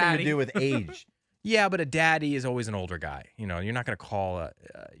that has a nothing zaddy? to do with age. Yeah, but a daddy is always an older guy. You know, you're not going to call a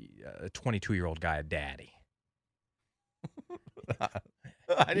 22-year-old guy a daddy.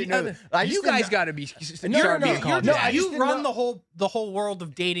 I didn't know. You guys got to be No, being called daddy. You run the whole world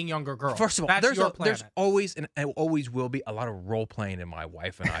of dating younger girls. First of all, that's your planet. there's always and always will be a lot of role playing in my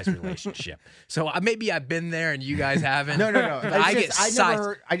wife and I's relationship. So maybe I've been there and you guys haven't. No.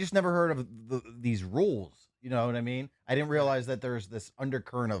 I just never heard of these rules. You know what I mean? I didn't realize that there's this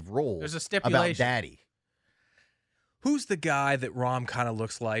undercurrent of rules. There's a stipulation about daddy. Who's the guy that Rom kind of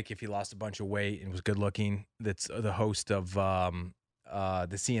looks like if he lost a bunch of weight and was good looking? That's the host of the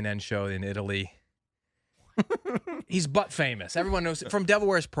CNN show in Italy. He's butt famous. Everyone knows from Devil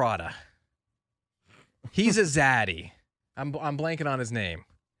Wears Prada. He's a zaddy. I'm blanking on his name.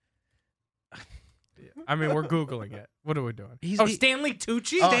 I mean, we're Googling it. What are we doing? Stanley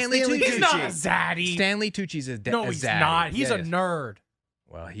Tucci? Stanley Tucci. He's not a zaddy. Stanley Tucci's a No, he's zaddy. not. He's Yeah, a nerd.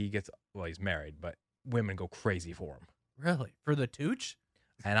 Well, he's married, but women go crazy for him. Really? For the Tooch?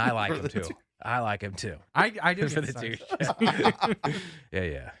 And I like him too. I like him too. I do for the Tucci.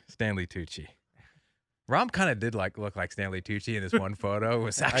 Yeah. Stanley Tucci. Rom kind of did look like Stanley Tucci in this one photo. It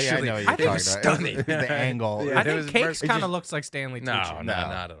was actually it was stunning. The angle. I think Cakes kind of looks like Stanley No, Tucci.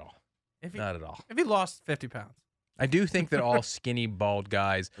 not at all. Not at all. If he lost 50 pounds. I do think that all skinny, bald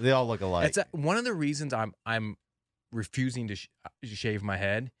guys, they all look alike. It's one of the reasons I'm refusing to shave my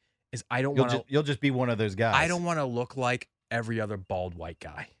head is I don't want to. You'll just be one of those guys. I don't want to look like every other bald white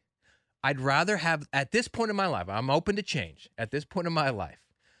guy. I'd rather have, at this point in my life, I'm open to change. At this point in my life,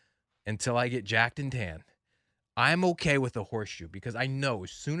 until I get jacked and tan, I'm okay with a horseshoe because I know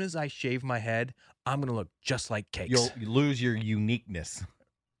as soon as I shave my head, I'm gonna look just like Cakes. You'll lose your uniqueness.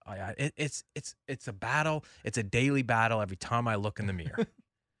 It's a battle. It's a daily battle every time I look in the mirror.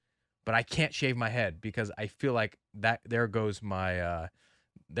 But I can't shave my head because I feel like that there goes my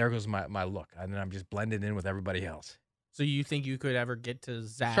look, and then I'm just blended in with everybody else. So you think you could ever get to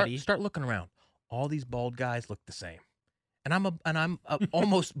zaddy? Start looking around. All these bald guys look the same, and I'm a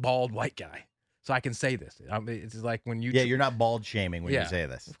almost bald white guy, so I can say this. It's like when you you're not bald shaming when you say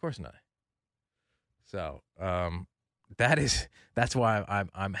this. Of course not. So that's why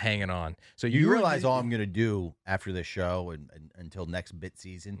I'm hanging on. So you realize all I'm going to do after this show and until next bit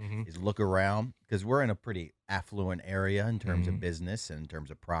season is look around because we're in a pretty affluent area in terms of business and in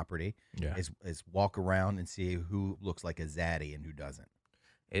terms of property. Yeah, is walk around and see who looks like a zaddy and who doesn't.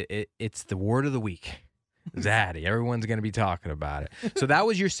 It's the word of the week. Zaddy. Everyone's going to be talking about it. So that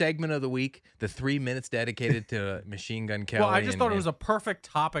was your segment of the week, the 3 minutes dedicated to Machine Gun Kelly. Well, I just thought it was a perfect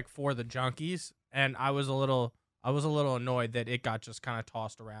topic for the junkies, and I was a little annoyed that it got just kind of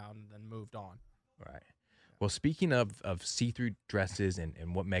tossed around and then moved on. Right. Well, speaking of see-through dresses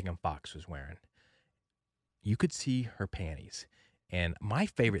and what Megan Fox was wearing, you could see her panties. And my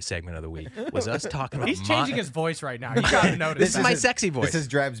favorite segment of the week was us talking about... He's changing his voice right now. You got to notice. This is my sexy voice. This is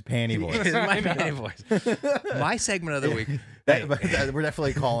Drab's panty voice. This is my panty voice. My segment of the week... We're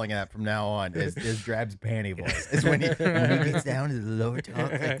definitely calling that from now on is Drab's panty voice. It's when he gets down to the lower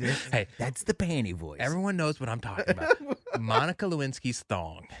talk like this. Hey, that's the panty voice. Everyone knows what I'm talking about. Monica Lewinsky's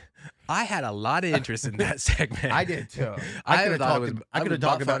thong. I had a lot of interest in that segment. I did too. I could have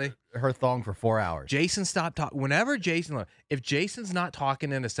talked about her thong for 4 hours. Jason stopped talking. Whenever Jason, if Jason's not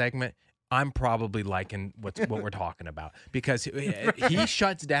talking in a segment, I'm probably liking what we're talking about because he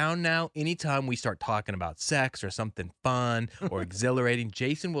shuts down now. Anytime we start talking about sex or something fun or exhilarating,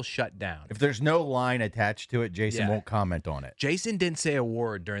 Jason will shut down. If there's no line attached to it, Jason won't comment on it. Jason didn't say a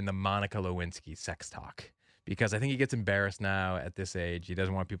word during the Monica Lewinsky sex talk. Because I think he gets embarrassed now at this age. He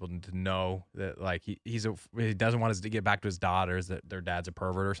doesn't want people to know that, like, he doesn't want us to get back to his daughters that their dad's a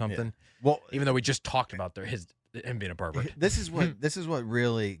pervert or something. Yeah. Well, even though we just talked about him being a pervert. This is what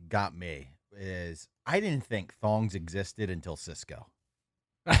really got me is I didn't think thongs existed until Cisco.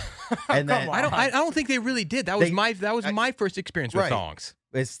 And then I don't think they really did. That was my first experience with thongs.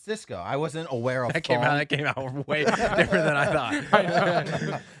 It's Cisco. I wasn't aware of that came out way different than I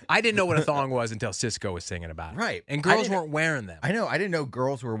thought. I didn't know what a thong was until Cisco was singing about it. Right. And girls weren't wearing them. I know. I didn't know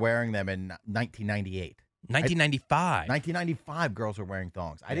girls were wearing them in 1998. 1995. 1995 girls were wearing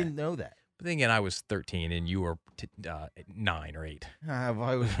thongs. I didn't know that. But then again, I was 13 and you were 9 or 8. I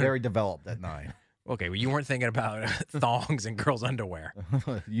was very developed at 9. Okay, well, you weren't thinking about thongs and girls' underwear.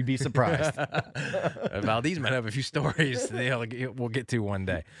 You'd be surprised. Valdez might have a few stories we'll get to one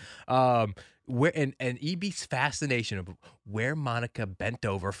day. Where and EB's fascination of where Monica bent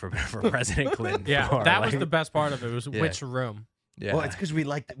over for President Clinton. Yeah, that was the best part of it. Was which room? Yeah. Well, it's because we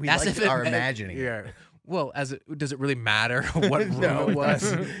liked our imagining. Yeah. Well, does it really matter what room it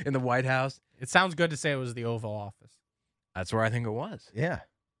was in the White House? It sounds good to say it was the Oval Office. That's where I think it was. Yeah.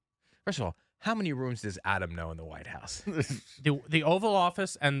 First of all, how many rooms does Adam know in the White House? The Oval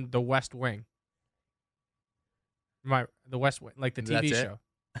Office and the West Wing. The West Wing, like the That's TV it? show.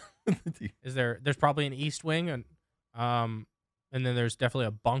 Is there? There's probably an East Wing, and then there's definitely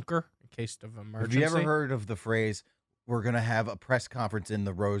a bunker in case of emergency. Have you ever heard of the phrase, we're going to have a press conference in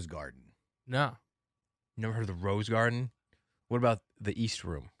the Rose Garden? No, Never heard of the Rose Garden? What about the East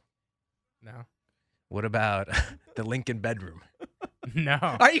Room? no, What about the Lincoln bedroom? no.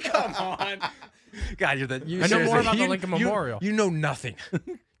 Are you come on? God, I know more about the Lincoln Memorial. You know nothing.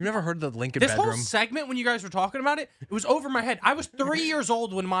 You never heard of the Lincoln This bedroom? whole segment, when you guys were talking about it, it was over my head. I was 3 years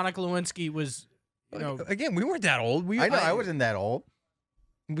old when Monica Lewinsky was, Again, we weren't that old. I wasn't that old.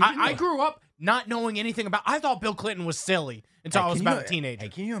 I grew up not knowing anything about. I thought Bill Clinton was silly until I was about a teenager. Hey,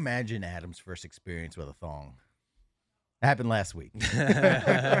 can you imagine Adam's first experience with a thong? It happened last week.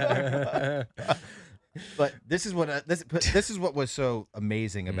 But this is what was so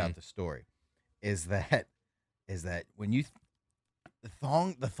amazing about the story, is that when you the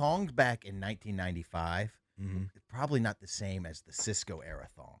thongs back in 1995, probably not the same as the Cisco era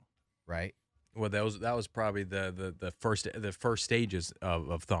thong, right? Well, that was probably the first stages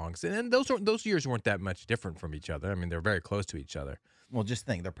of thongs, and those years weren't that much different from each other. I mean, they're very close to each other. Well, just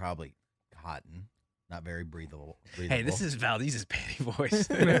think, they're probably cotton, not very breathable. Hey, this is Valdez's panty voice.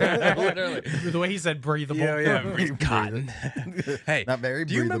 Literally, The way he said breathable. yeah, breathe cotton. Hey, not very.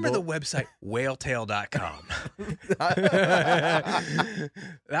 Do you remember the breathable. website whaletail.com?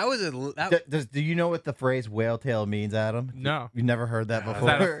 Do you know what the phrase whale tail means, Adam? No. You've never heard that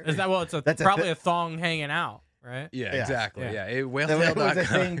before? Is that well? It's probably a thong hanging out, right? Yeah, exactly. Yeah, It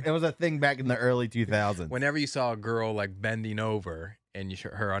whaletail.com. was a thing back in the early 2000s. Whenever you saw a girl like bending over and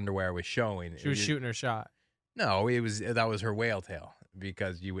her underwear was showing, She was shooting her shot. No, that was her whale tail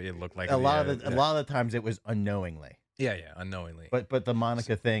because it looked like a lot of the times it was unknowingly. Yeah, unknowingly. But the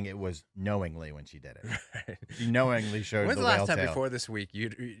Monica thing, it was knowingly when she did it. Right. She knowingly showed When's the the last whale time tail. before this week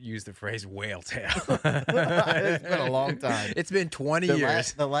you used the phrase whale tail? It's been a long time. It's been 20 The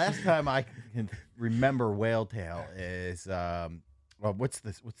years. the last time I can remember whale tail is what's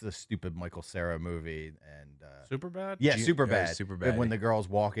the stupid Michael Cera movie and Superbad? Yeah, Superbad. Superbad. When the girl's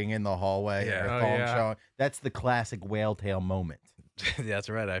walking in the hallway, Yeah. and her Oh, thong yeah. showing. That's the classic whale tail moment. That's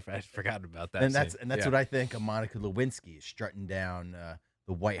right. I forgot about that. And that's scene. what I think of Monica Lewinsky is strutting down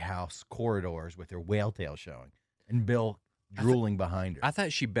the White House corridors with her whale tail showing, and Bill drooling behind her. I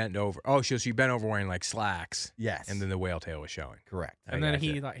thought she bent over. Oh, she bent over wearing like slacks. Yes. And then the whale tail was showing. Correct. And then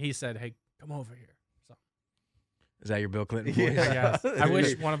he said, "Hey, come over here." So, Is that your Bill Clinton voice? yes. I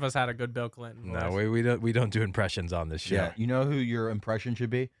wish one of us had a good Bill Clinton voice. No, we don't do impressions on this show. Yeah, you know who your impression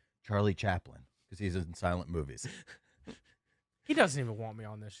should be? Charlie Chaplin, because he's in silent movies. He doesn't even want me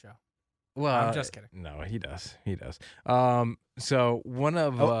on this show. Well, I'm just kidding. No, he does. He does. So one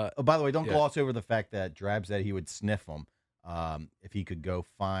of by the way, don't yeah. gloss over the fact that Drab said he would sniff them if he could go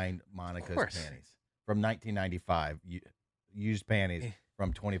find Monica's panties from 1995, used panties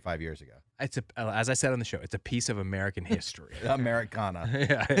from 25 years ago. It's as I said on the show, it's a piece of American history. Americana.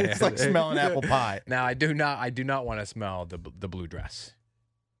 Yeah, It's like smelling apple pie. Now I do not want to smell the blue dress,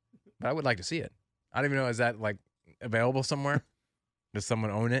 but I would like to see it. I don't even know, is that like available somewhere? Does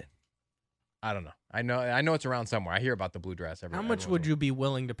someone own it? I don't know. I know it's around somewhere. I hear about the blue dress every. How much would you be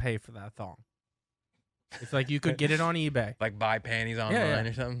willing to pay for that thong? It's like you could get it on eBay. Like buy panties online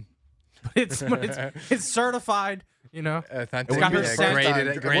or something? It's certified, you know. Authentic. It got wouldn't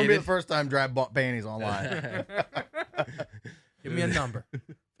her be the first time Drab bought panties online. Give me a number.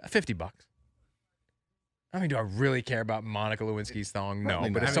 $50. I mean, do I really care about Monica Lewinsky's thong? No,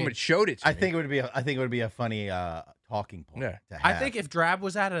 Probably but not. if somebody showed it to me, I think it would be a funny talking point. Yeah. To I have. think if Drab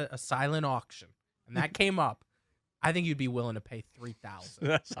was at a silent auction and that came up, I think you'd be willing to pay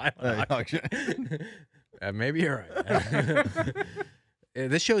 $3,000. Maybe you're right.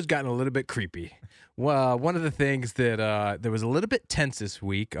 This show's gotten a little bit creepy. Well, one of the things that there was a little bit tense this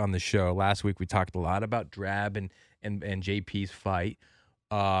week on the show. Last week we talked a lot about Drab and JP's fight.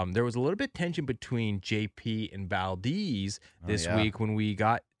 There was a little bit tension between JP and Valdez this week when we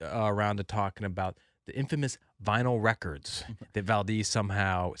got around to talking about the infamous vinyl records that Valdez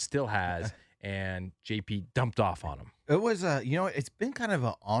somehow still has, and JP dumped off on him. It was it's been kind of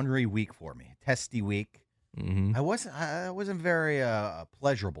an ornery week for me, testy week. Mm-hmm. I wasn't very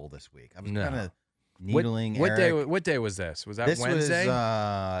pleasurable this week. I was kind of needling. What Eric. What day was this? Was that This Wednesday?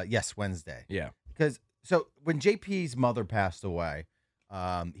 was yes, Wednesday. Yeah. Because when JP's mother passed away,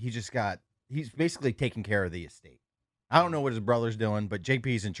 he's basically taking care of the estate. I don't know what his brother's doing, but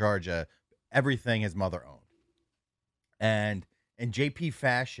JP's in charge of everything his mother owned. And in JP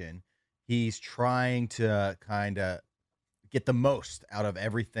fashion, he's trying to kind of get the most out of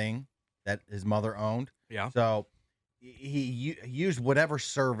everything that his mother owned. Yeah. So he used whatever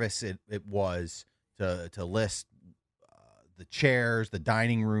service it was to list the chairs, the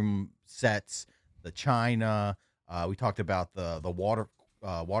dining room sets, the china. We talked about the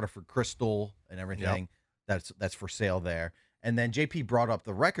Waterford Crystal and everything. That's for sale there. And then JP brought up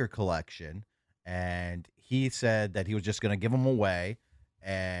the record collection, and he said that he was just going to give them away.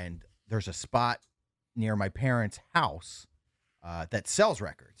 And there's a spot near my parents' house that sells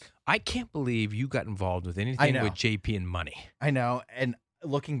records. I can't believe you got involved with anything with JP and money. I know. And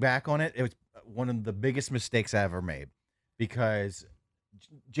looking back on it, it was one of the biggest mistakes I ever made, because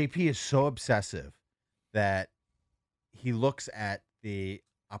JP is so obsessive that he looks at the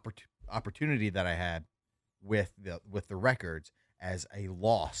opportunity that I had with the records as a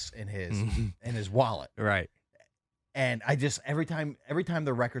loss in his wallet. Right. And I just every time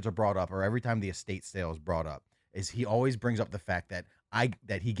the records are brought up, or every time the estate sale is brought up, is he always brings up the fact that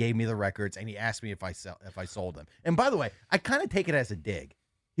he gave me the records and he asked me if I sold them. And by the way, I kind of take it as a dig.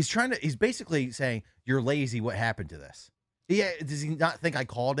 He's basically saying, "You're lazy. What happened to this?" Yeah, does he not think I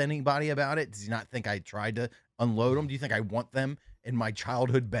called anybody about it? Does he not think I tried to unload them? Do you think I want them in my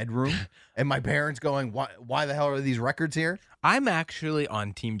childhood bedroom and my parents going, why the hell are these records here? I'm actually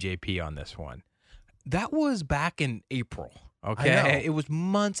on Team JP on this one. That was back in April, okay? It was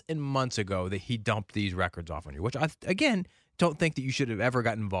months and months ago that he dumped these records off on you, which I, again, don't think that you should have ever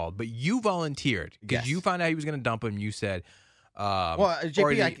gotten involved. But you volunteered because you found out he was going to dump them. You said... well,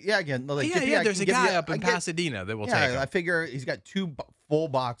 JP, JP, there's a guy up in Pasadena that will take him. I figure he's got 2 full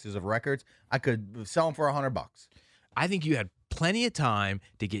boxes of records. I could sell them for $100. I think you had plenty of time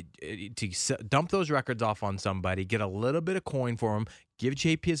to dump those records off on somebody, get a little bit of coin for him, give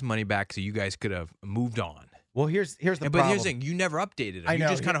JP his money back, so you guys could have moved on. Well, here's the problem. But here's the thing: you never updated him. You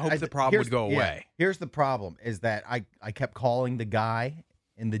just kind of hoped the problem would go away. Here's the problem: is that I kept calling the guy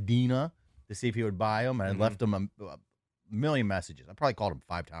in the Dina to see if he would buy them, and I left him a million messages. I probably called him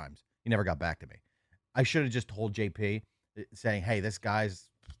 5 times. He never got back to me. I should have just told JP, saying, "Hey, this guy's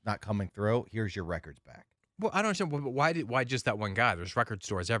not coming through. Here's your records back." Well, I don't understand. Why just that one guy? There's record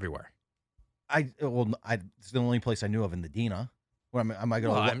stores everywhere. It's the only place I knew of in the Dina. What am I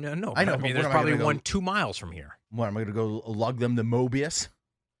going to? No, I know. I mean, there's probably one 2 miles from here. What am I going to go lug them to Mobius?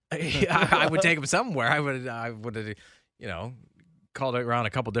 I would take them somewhere. I would have, called it around a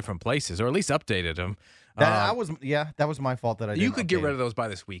couple different places, or at least updated them. That was my fault that I didn't. You could get rid of those by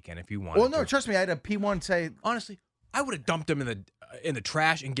this weekend if you wanted. Well, no, trust me. I had a P1 say, honestly, I would have dumped them in the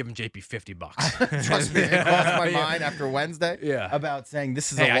trash and given JP $50. Trust me, it crossed my mind after Wednesday. About saying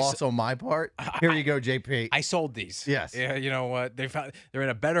this is a loss on my part. Here you go, JP. I sold these. Yes. Yeah. You know what? They're in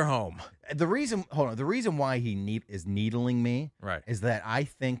a better home. The reason why he is needling me, right, is that I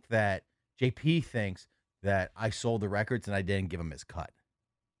think that JP thinks that I sold the records and I didn't give him his cut.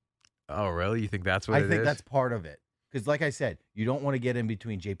 Oh, really? You think that's what it is? I think that's part of it. Because, like I said, you don't want to get in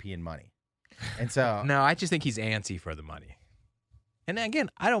between JP and money. And so, no, I just think he's antsy for the money. And again,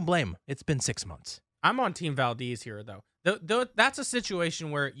 I don't blame him. It's been 6 months. I'm on Team Valdez here, though. That's a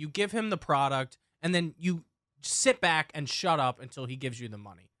situation where you give him the product and then you sit back and shut up until he gives you the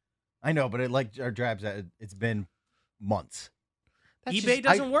money. I know, but it's been months. eBay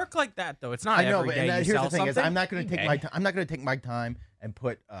doesn't work like that, though. It's not every day you here's sell the thing: something. is I'm not going to take my time and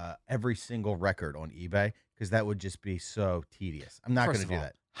put every single record on eBay, because that would just be so tedious. I'm not going to do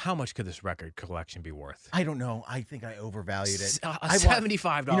that. How much could this record collection be worth? I don't know. I think I overvalued it.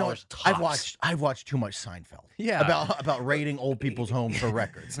 $75 tops. I've watched too much Seinfeld. Yeah, about raiding old people's homes for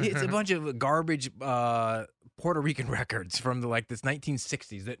records. It's a bunch of garbage Puerto Rican records from this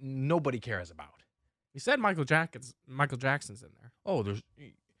 1960s that nobody cares about. You said Michael Jackson's in there. Oh,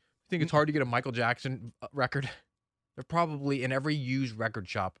 you think it's hard to get a Michael Jackson record? They're probably in every used record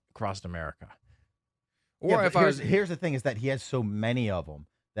shop across America. Or here's the thing: is that he has so many of them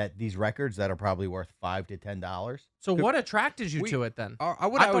that these records that are probably worth $5 to $10. So what attracted you to it then? I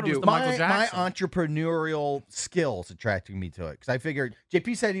would do Michael my Jackson. entrepreneurial skills attracting me to it, because I figured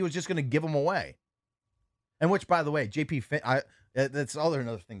JP said he was just going to give them away. And which, by the way, that's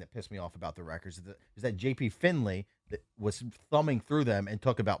another thing that pissed me off about the records is that JP Finley was thumbing through them and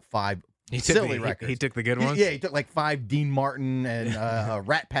took about 5 silly records. He took the good ones? Yeah, he took like 5 Dean Martin and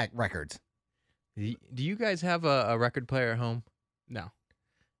Rat Pack records. Do you guys have a record player at home? No.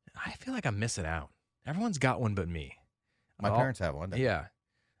 I feel like I'm missing out. Everyone's got one but me. My parents have one. Yeah.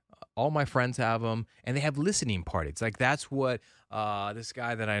 All my friends have them, and they have listening parties. That's what this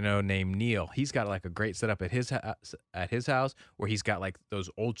guy that I know named Neil, he's got a great setup at his house where he's got those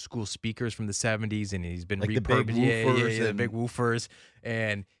old school speakers from the 70s, and he's been refurbished. The big woofers.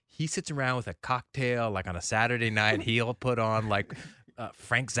 And he sits around with a cocktail on a Saturday night. He'll put on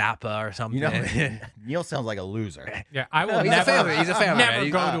Frank Zappa or something. Neil sounds like a loser. Yeah, I will He's a family never man.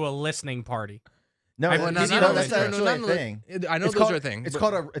 go to a listening party. No, I- that's no, actually a thing. I know It's those called- are a thing. It's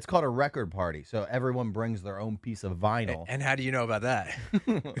but- called a record party. So everyone brings their own piece of vinyl. And how do you know about that?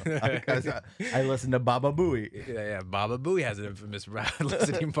 Because I listen to Baba Booey. Yeah, Baba Booey has an infamous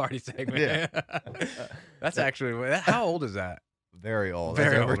listening party segment. That's actually how old is that? Very old.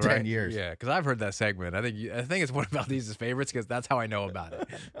 Very That's over old, 10 right? years. Yeah, because I've heard that segment. I think it's one of Valdez's favorites because that's how I know about it.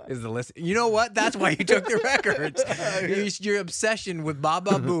 Is the list? You know what? That's why you took the records. Your obsession with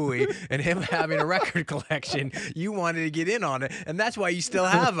Baba Booey and him having a record collection. You wanted to get in on it, and that's why you still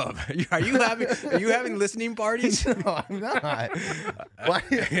have them. Are you having listening parties? No, I'm not. Why?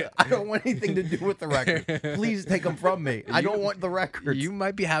 I don't want anything to do with the record. Please take them from me. I don't want the records. You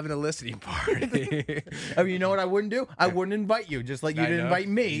might be having a listening party. I mean, you know what I wouldn't do? I wouldn't invite you, just like you didn't invite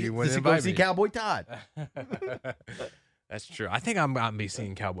me You wouldn't to go invite see me. Cowboy Todd. That's true. I think I'm gonna be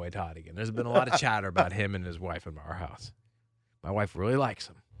seeing Cowboy Todd again. There's been a lot of chatter about him and his wife in our house. My wife really likes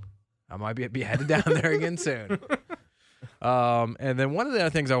him. I might be headed down there again soon. And then one of the other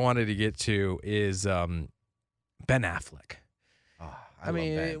things I wanted to get to is Ben Affleck. Oh, I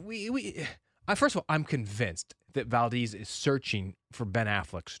mean, we first of all, I'm convinced that Valdez is searching for Ben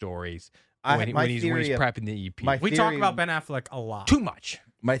Affleck stories when he's prepping the EP. We talk about Ben Affleck a lot. Too much.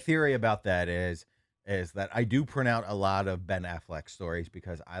 My theory about that is that I do print out a lot of Ben Affleck stories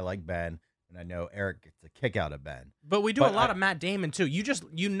because I like Ben, and I know Eric gets a kick out of Ben. But we do a lot of Matt Damon too.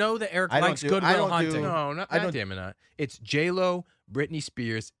 You know that Eric likes Good Will Hunting. No, not Matt Damon. It's J-Lo, Britney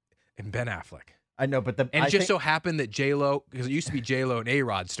Spears, and Ben Affleck. I know, but it just so happened that J-Lo, because it used to be J-Lo and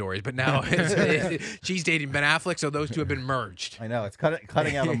A-Rod stories, but now she's dating Ben Affleck, so those two have been merged. I know it's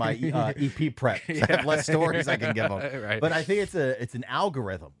cutting out of my EP prep. So I have less stories I can give them. Right. But I think it's an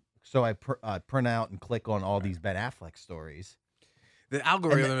algorithm. So I print out and click on all these Ben Affleck stories. The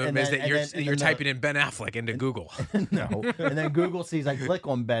algorithm is that you're typing in Ben Affleck into Google. No, and then Google sees I click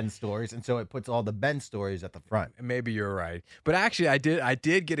on Ben stories, and so it puts all the Ben stories at the front. Maybe you're right, but actually, I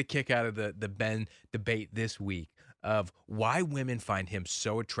did get a kick out of the Ben debate this week of why women find him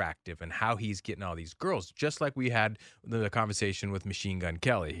so attractive and how he's getting all these girls, just like we had the conversation with Machine Gun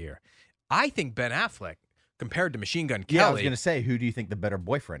Kelly here. I think Ben Affleck, compared to Machine Gun Kelly, Yeah, I was going to say, who do you think the better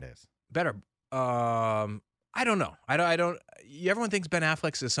boyfriend is? Better. I don't know. I don't. Everyone thinks Ben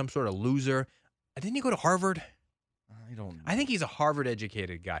Affleck is some sort of loser. Didn't he go to Harvard? I don't know. I think he's a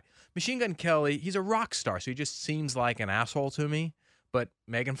Harvard-educated guy. Machine Gun Kelly, he's a rock star, so he just seems like an asshole to me. But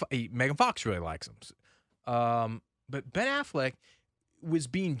Megan Fox really likes him. But Ben Affleck was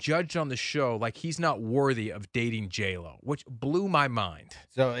being judged on the show like he's not worthy of dating J-Lo, which blew my mind.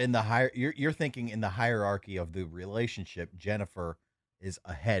 So in the you're thinking in the hierarchy of the relationship, Jennifer is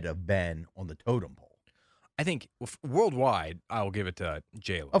ahead of Ben on the totem pole. I think worldwide, I'll give it to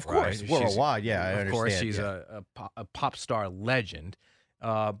J-Lo. Of course, right? worldwide, yeah, I of course, understand, she's yeah. a pop star legend.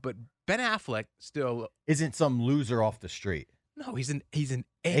 But Ben Affleck still isn't some loser off the street. No, he's an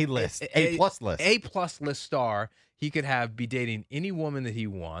A-list, A-plus list. A-plus list star. He could be dating any woman that he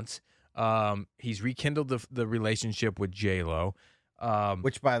wants. He's rekindled the relationship with J-Lo.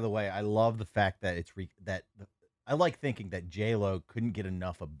 Which, by the way, I love the fact that I like thinking that J-Lo couldn't get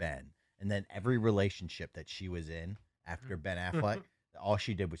enough of Ben. And then every relationship that she was in after Ben Affleck, all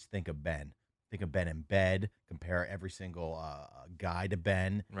she did was think of Ben. Think of Ben in bed, compare every single guy to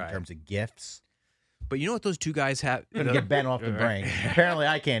Ben in terms of gifts. But you know what those two guys have? Couldn't get Ben off the brain. Apparently,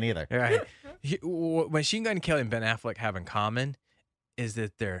 I can't either. Right. What Machine Gun Kelly and Ben Affleck have in common is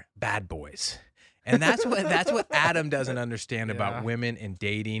that they're bad boys, and that's what Adam doesn't understand about women and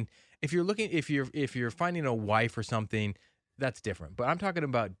dating. If you're finding a wife or something, that's different. But I'm talking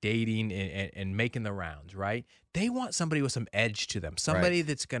about dating and making the rounds, right? They want somebody with some edge to them, somebody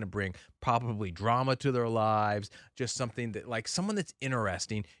that's going to bring probably drama to their lives, just something that, like, someone that's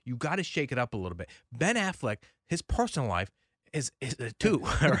interesting. You got to shake it up a little bit. Ben Affleck, his personal life is too,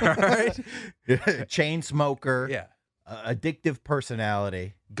 right? Chain smoker. Yeah. Addictive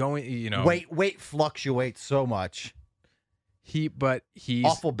personality. Weight fluctuates so much. He's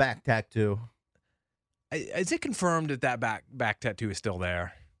awful back tattoo. Is it confirmed that back tattoo is still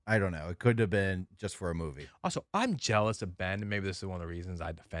there? I don't know. It could have been just for a movie. Also, I'm jealous of Ben, and maybe this is one of the reasons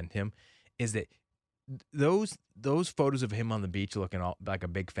I defend him, is that those photos of him on the beach looking all like a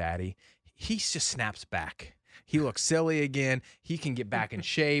big fatty, he just snaps back. He looks silly again. He can get back in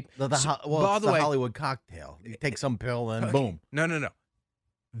shape. It's the Hollywood cocktail. You take some pill and boom. No.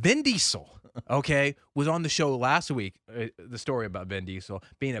 Vin Diesel, was on the show last week. The story about Vin Diesel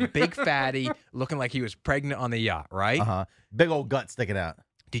being a big fatty, looking like he was pregnant on the yacht, right? Uh-huh. Big old gut sticking out.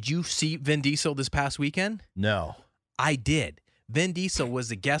 Did you see Vin Diesel this past weekend? No. I did. Vin Diesel was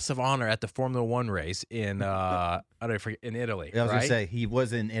the guest of honor at the Formula One race in I don't forget, in Italy. I was right? gonna say he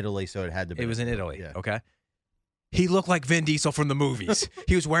was in Italy, so it had to be. It was in Italy. Yeah. Okay. He looked like Vin Diesel from the movies.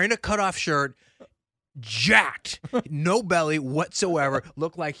 He was wearing a cutoff shirt, jacked, no belly whatsoever.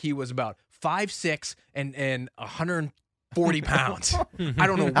 Looked like he was about 5'6" and 140 pounds. I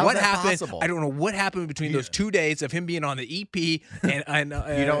don't know How's what that happened. possible? I don't know what happened between those 2 days of him being on the EP and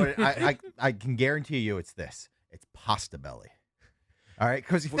You know what? I can guarantee you it's this. It's pasta belly. All right,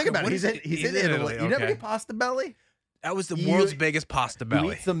 because think about it. He's in Italy. You never okay. get pasta belly. That was the You- world's biggest pasta You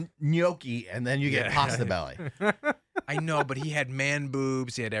belly. eat some gnocchi and then you get Yeah. pasta belly. I know, but he had man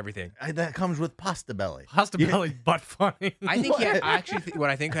boobs. He had everything. That comes with pasta belly. Pasta belly butt funny. I think he had, I actually what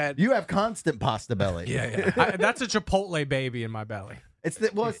I think I had. You have constant pasta belly. Yeah. That's a Chipotle baby in my belly. It's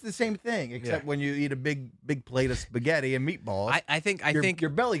the same thing, except when you eat a big plate of spaghetti and meatballs. I think your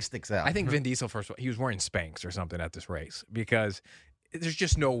belly sticks out. I think Vin Diesel first of all, he was wearing Spanx or something at this race because there's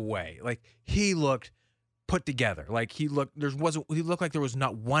just no way. Like he looked put together. Like he looked like there was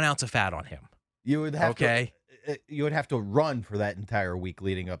not 1 ounce of fat on him. you would have Okay. you would have to run for that entire week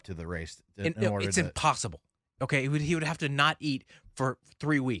leading up to the race. It's impossible. Okay, he would have to not eat for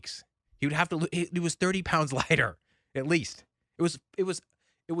 3 weeks. He would have to. He was 30 pounds lighter at least.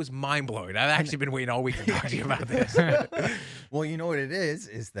 It was mind blowing. I've actually been waiting all week to talk to you about this. Well, you know what it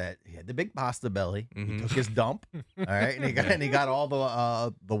is that he had the big pasta belly. Mhm. He took his dump, all right, and he got all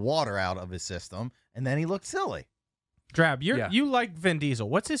the water out of his system, and then he looked silly. Drab, Yeah. you like Vin Diesel.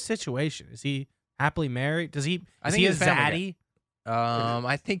 What's his situation? Is he happily married? Is he a his family zaddy?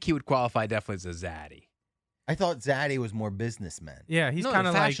 I think he would qualify definitely as a zaddy. I thought Zaddy was more businessman. Yeah, he's No, kind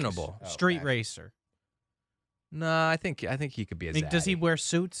of like fashionable. street fashion. racer. No, I think he could be a Like, zaddy. does he wear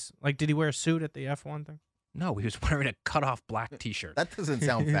suits? Like, did he wear a suit at the F1 thing? No, he was wearing a cut off black T-shirt. That doesn't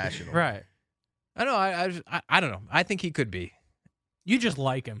sound fashionable. Right. I know. I don't know. I think he could be. You just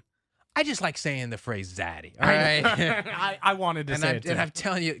like him. I just like saying the phrase zaddy. All right. I wanted to say it too. And I'm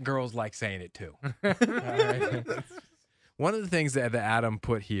telling you, girls like saying it too. All right? One of the things that Adam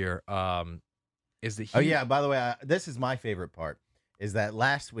put here is that he. Oh yeah. By the way, this is my favorite part. Is that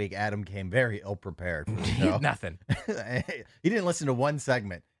last week Adam came very ill prepared for the show. Nothing. He didn't listen to one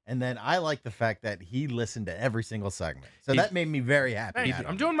segment, and then I like the fact that he listened to every single segment. So that made me very happy. Thank you. Adam.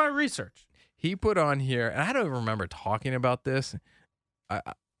 I'm doing my research. He put on here, and I don't even remember talking about this.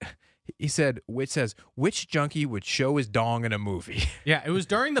 He said, which junkie would show his dong in a movie? Yeah, it was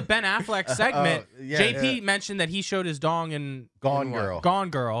during the Ben Affleck segment. yeah, JP mentioned that he showed his dong in Gone Girl. Gone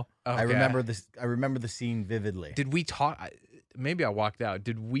Girl. I Okay. remember this. I remember the scene vividly. Did we talk? Maybe I walked out.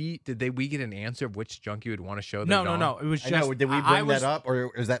 Did we get an answer of which junkie would want to show their No, dong? no. It was I just. know. Did we I bring was, that up,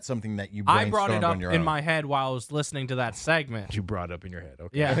 or is that something that you I brought it brainstormed up on your in own? my head while I was listening to that segment. You brought it up in your head.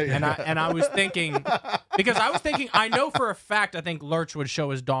 Okay. Yeah, and I was thinking because I was thinking I know for a fact I think Lurch would show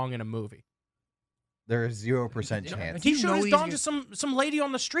his dong in a movie. There is 0% chance. He you showed know his he's dong gonna- to some lady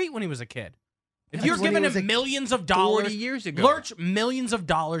on the street when he was a kid. If That's you're when he giving was him a- millions of dollars, 40 years ago. Lurch millions of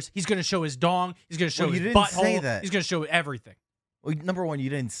dollars, he's going to show his dong. He's going to show Well, you his didn't say butthole. that. He's going to show everything. Well, number one, you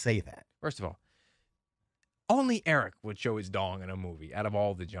didn't say that. First of all, only Eric would show his dong in a movie out of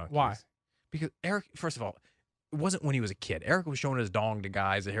all the junkies. Why? Because Eric, first of all, it wasn't when he was a kid. Eric was showing his dong to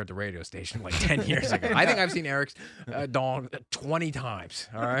guys that here at the radio station like 10 years ago. I think I've seen Eric's dong 20 times,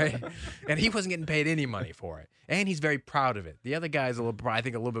 all right? And he wasn't getting paid any money for it. And he's very proud of it. The other guy's I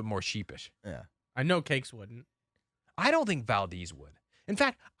think a little bit more sheepish. Yeah. I know Cakes wouldn't. I don't think Valdez would. In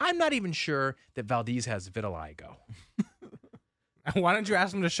fact, I'm not even sure that Valdez has vitiligo. Why don't you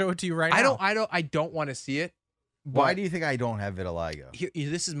ask him to show it to you right now? I don't want to see it. Why but do you think I don't have vitiligo?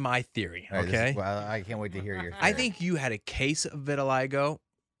 this is my theory, All right, this is- okay? well, I can't wait to hear your. I theory. think you had a case of vitiligo,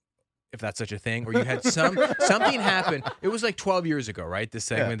 if that's such a thing, or you had something happen. It was like 12 years ago, right? This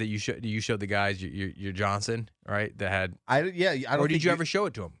segment that you showed the guys your Johnson, right? That had. I don't. Or did think you ever show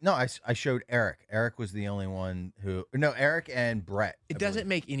it to him? No, I showed Eric. Eric was the only one who. No, Eric and Brett. It doesn't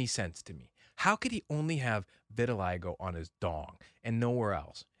make any sense to me. How could he only have vitiligo on his dong and nowhere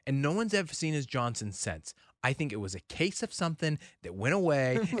else? And no one's ever seen his Johnson since. I think it was a case of something that went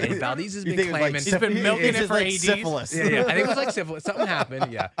away, and Valdez has You been think it was like claiming He's been milking it's it just for like ADs. syphilis. Yeah, I think it was like syphilis. Something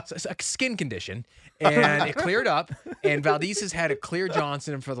happened. Yeah, so it's a skin condition, and it cleared up. And Valdez has had a clear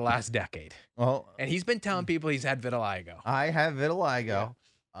Johnson for the last decade, Well, and he's been telling people he's had vitiligo. I have vitiligo.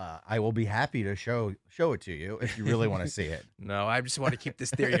 I will be happy to show it to you if you really want to see it. No, I just want to keep this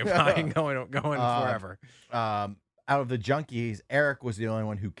theory of mine going forever. Out of the junkies, Eric was the only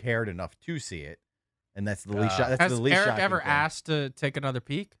one who cared enough to see it, and that's the least. That's Has the least Eric shocking ever thing. asked to take another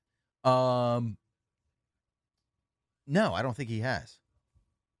peek? No, I don't think he has.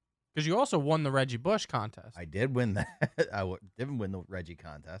 Because you also won the Reggie Bush contest. I did win that. Didn't win the Reggie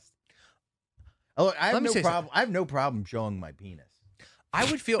contest. Oh, look, I Let me say I have no problem showing my penis. I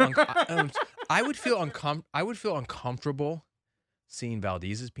would feel I would feel uncomfortable seeing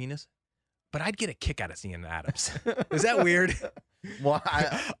Valdez's penis, but I'd get a kick out of seeing Adams. Is that weird? Well,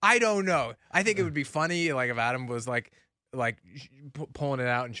 I don't know. I think it would be funny, like if Adam was like pulling it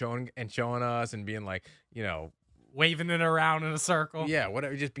out and showing us and being like, Waving it around in a circle. yeah,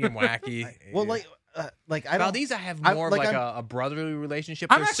 whatever, just being wacky. well, like I don't. Valdez, I have more of like a brotherly relationship.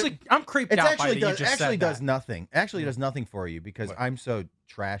 I'm There's I'm creeped It out by actually that does. you just Actually said does that. nothing. Actually does nothing for you because What? I'm so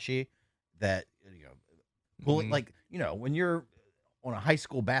trashy that pulling when you're on a high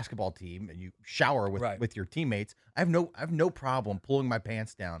school basketball team and you shower with your teammates. I have no problem pulling my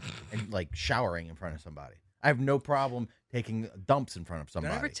pants down and like showering in front of somebody. I have no problem taking dumps in front of Did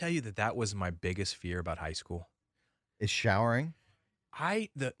somebody. I ever tell you that was my biggest fear about high school? Is showering?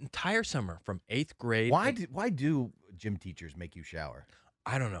 The entire summer from 8th grade. Why do gym teachers make you shower?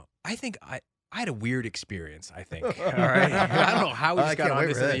 I don't know. I think I had a weird experience, I think. All right. I don't know how we I just got can't on wait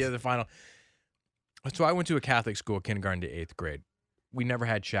this for at the this. end of the final. So I went to a Catholic school, kindergarten to 8th grade. We never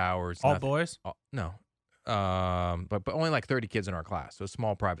had showers. All nothing. boys? No. But only like 30 kids in our class. So a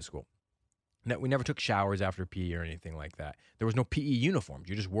small private school. We never took showers after PE or anything like that. There was no PE uniforms.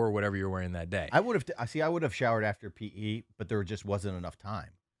 You just wore whatever you were wearing that day. I would have showered after PE, but there just wasn't enough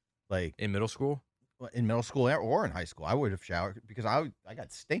time. Like in middle school? In middle school or in high school, I would have showered because I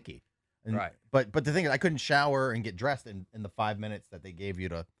got stinky. And, Right. But the thing is, I couldn't shower and get dressed in the 5 minutes that they gave you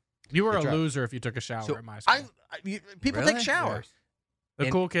to. You were get a dressed. loser if you took a shower So at my school. People Really? take showers. The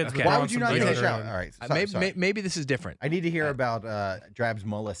cool kids. okay. would Why throw would you some not take a deodorant shower? in. All right. Maybe this is different. I need to hear about Drab's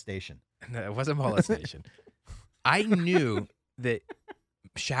molestation. No, it wasn't molestation. I knew that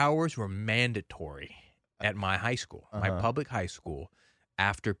showers were mandatory at my high school, my public high school,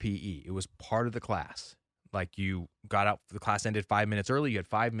 after PE. It was part of the class. Like you got out, the class ended 5 minutes early. You had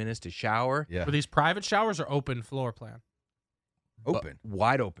 5 minutes to shower. Yeah. Were these private showers or open floor plan? Open.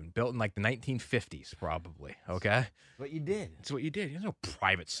 Wide open. Built in like the 1950s, probably. Okay? What you did. That's what you did. There's no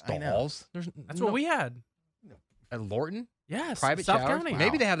private I know. stalls. That's what we had. At Lorton? Yes. Private South showers? County.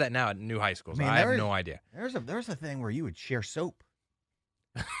 Maybe they have that now at new high schools. Man, I have there no idea. There's a thing where you would share soap.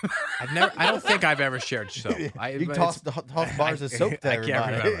 I don't think I've ever shared soap. You toss bars of soap to I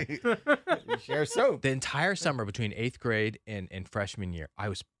can't everybody. You share soap. The entire summer between 8th grade and freshman year, I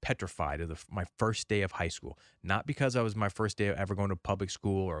was petrified of my first day of high school. Not because I was my first day of ever going to public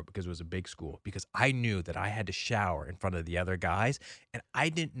school or because it was a big school, because I knew that I had to shower in front of the other guys, and I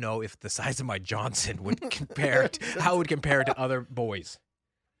didn't know if the size of my Johnson would how it would compare to other boys.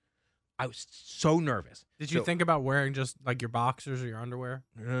 I was so nervous. Did you think about wearing just like your boxers or your underwear?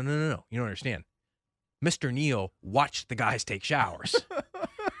 No. You don't understand. Mr. Neal watched the guys take showers.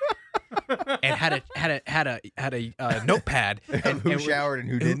 And had a notepad and Who showered and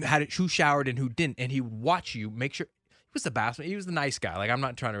who didn't? Who showered and who didn't, and he would watch you make sure. He was the bathroom. He was the nice guy. Like, I'm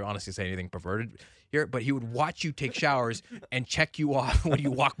not trying to honestly say anything perverted here, but he would watch you take showers and check you off when you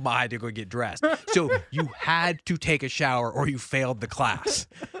walk by to go get dressed. So you had to take a shower or you failed the class.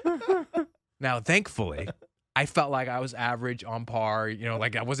 Now, thankfully, I felt like I was average, on par.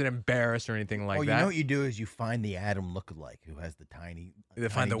 Like I wasn't embarrassed or anything like that. You know what you do is you find the Adam lookalike who has the tiny. They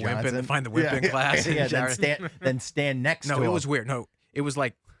find tiny the wimp Johnson. in class. Yeah, and then stand next to No, him. it was weird. No, it was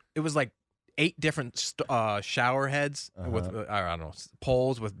like 8 different shower heads with I don't know,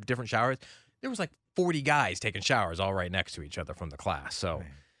 poles with different showers. There was like 40 guys taking showers all right next to each other from the class. So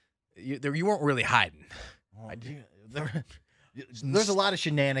you weren't really hiding. There's a lot of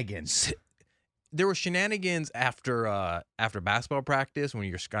shenanigans. There were shenanigans after basketball practice when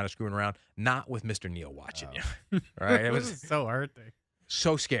you're kind of screwing around, not with Mr. Neal watching you. All right, it This was is so hurting.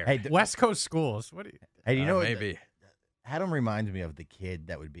 so scary. Hey, West Coast schools. What do you? Hey, you know what? maybe. Adam reminds me of the kid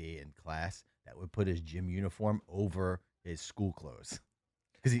that would be in class that would put his gym uniform over his school clothes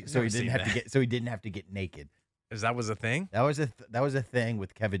because he didn't have to get naked. That was a thing. That was a thing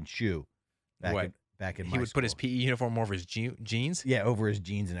with Kevin Shue back in He my would put his school. PE uniform over his jeans. Yeah, over his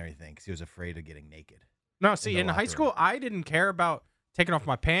jeans and everything because he was afraid of getting naked. No, see, the in high locker school, I didn't care about taking off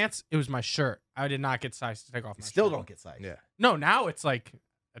my pants. It was my shirt. I did not get sized to take off my Still shirt. don't get sized. Yeah. No, now it's like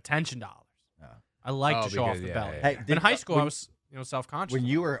attention dollars. Oh. I like Oh, to show off because- the yeah, belly. yeah, Hey, In did- high school, when- I was self-conscious.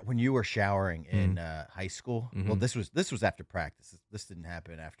 When you were showering in high school, well, this was after practice. This didn't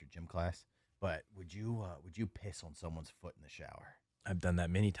happen after gym class. But would you piss on someone's foot in the shower? I've done that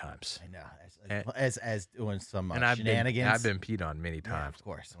many times. I know, as doing some And I've shenanigans. I've been peed on many Yeah, times. of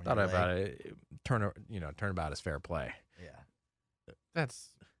course. When Thought you're about like- it. Turn about as fair play. Yeah. That's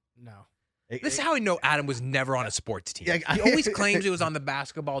no. This is how I know Adam was never on a sports team. Yeah, He always claims he was on the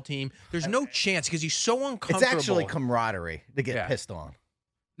basketball team. There's no chance because he's so uncomfortable. It's actually camaraderie to get pissed on.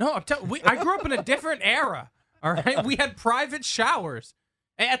 No, I'm telling. I grew up in a different era. All right, we had private showers.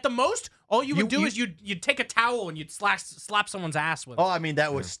 At the most, all you would do is you'd take a towel and you'd slap someone's ass with it. Oh, I mean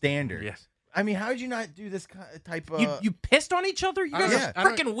that was standard. Yes. I mean, how did you not do this type of? You pissed on each other? You guys Yeah.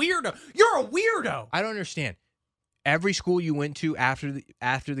 are freaking weirdo. You're a weirdo. I don't understand. Every school you went to after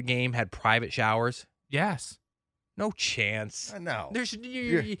the game had private showers. Yes. No chance. No. First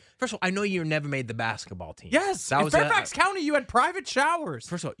of all, I know you never made the basketball team. Yes. That In was Fairfax County, you had private showers.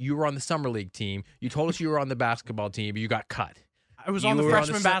 First of all, you were on the summer league team. You told us you were on the basketball team, but you got cut. I was on the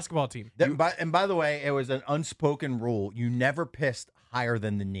freshman basketball team. And by the way, it was an unspoken rule. You never pissed higher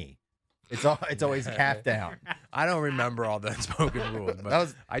than the knee. It's always calf down. I don't remember all the unspoken rules,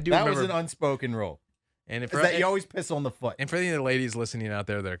 but I do that remember. was an unspoken rule. And if That you always piss on the foot. And for any of the ladies listening out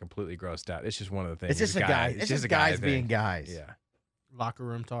there that are completely grossed out, it's just one of the things. It's just a guy. It's just guys being guys. Yeah. Locker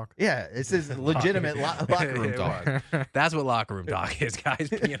room talk. Yeah, this is legitimate locker room talk. That's what locker room talk is, guys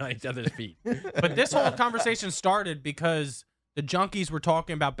peeing on each other's feet. But this whole conversation started because the junkies were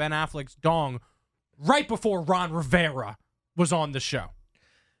talking about Ben Affleck's dong right before Ron Rivera was on the show.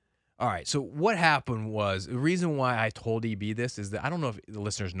 All right, so what happened was, the reason why I told EB this is that I don't know if the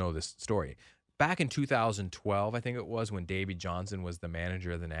listeners know this story. Back in 2012, I think it was, when Davey Johnson was the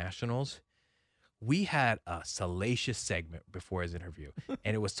manager of the Nationals, we had a salacious segment before his interview,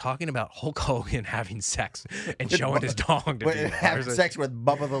 and it was talking about Hulk Hogan having sex and showing his dong to people. Having sex with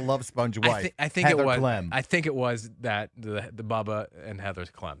Bubba the Love Sponge wife. I think Heather it was. Clem. I think it was that the Bubba and Heather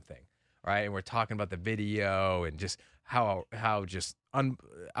Clem thing, right? And we're talking about the video and just how just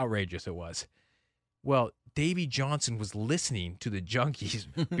outrageous it was. Well, Davey Johnson was listening to the Junkies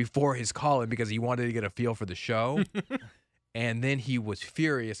before his call-in because he wanted to get a feel for the show. And then he was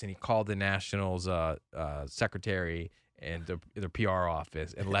furious, and he called the Nationals secretary and their PR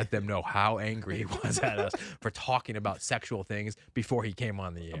office and let them know how angry he was at us for talking about sexual things before he came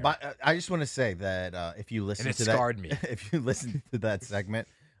on the air. But I just want to say that if you listen And it to scarred that, me. if you listen to that segment,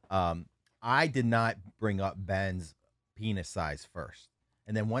 I did not bring up Ben's penis size first,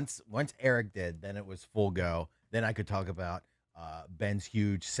 and then once Eric did, then it was full go. Then I could talk about Ben's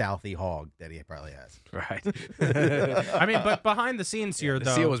huge Southie hog that he probably has. Right. I mean, but behind the scenes here, the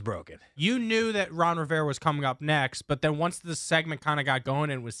though, seal was broken. You knew that Ron Rivera was coming up next, but then once the segment kind of got going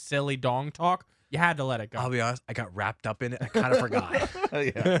and it was silly dong talk, you had to let it go. I'll be honest, I got wrapped up in it. I kind of forgot.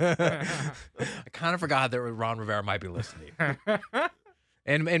 I kind of forgot that Ron Rivera might be listening.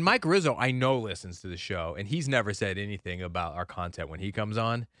 And Mike Rizzo, I know, listens to the show, and he's never said anything about our content when he comes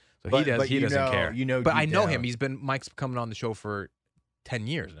on. So he doesn't care. But I know him. Mike's coming on the show for 10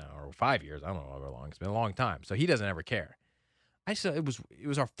 years now, or 5 years. I don't know however long. It's been a long time. So he doesn't ever care. I said it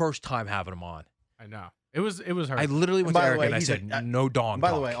was our first time having him on. I know. It was her. I literally went to Eric and I said, no dong By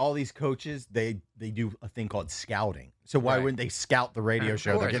talk. the way, all these coaches, they do a thing called scouting. So why wouldn't they scout the radio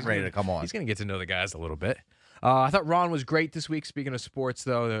show? They're getting ready to come on. He's going to get to know the guys a little bit. I thought Ron was great this week. Speaking of sports,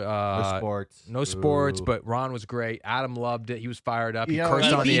 though, no sports, but Ron was great. Adam loved it. He was fired up. He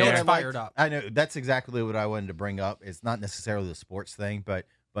cursed on the air. Fired up. I know that's exactly what I wanted to bring up. It's not necessarily the sports thing, but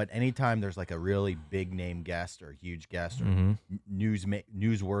anytime there's like a really big name guest or a huge guest or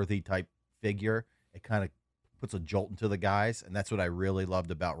newsworthy type figure, it kind of puts a jolt into the guys, and that's what I really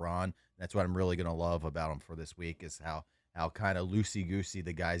loved about Ron. That's what I'm really going to love about him for this week is how kind of loosey-goosey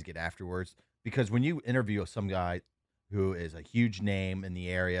the guys get afterwards. Because when you interview some guy who is a huge name in the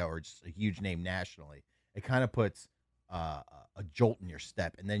area or just a huge name nationally, it kind of puts a jolt in your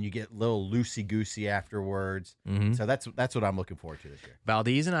step, and then you get a little loosey-goosey afterwards. So that's what I'm looking forward to this year.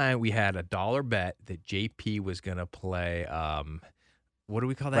 Valdez and we had a $1 bet that JP was going to play what do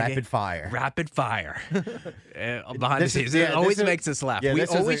we call that Rapid game? Fire. Rapid Fire. Behind the scenes. It always makes us laugh. We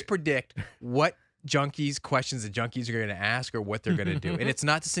always predict what Junkies questions the Junkies are going to ask or what they're going to do. And it's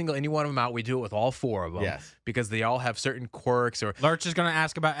not to single any one of them out. We do it with all four of them. Yes. Because they all have certain quirks. Or Lurch is going to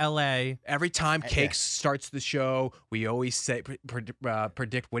ask about L.A. Every time Cakes starts the show, we always say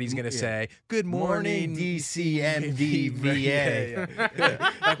predict what he's going to say. Good morning, DCMDVA.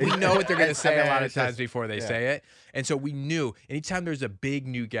 Like we know what they're going to say a lot of times before they say it. And so we knew anytime there's a big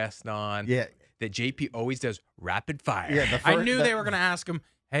new guest on that JP always does rapid fire. Yeah, I knew they were going to ask him,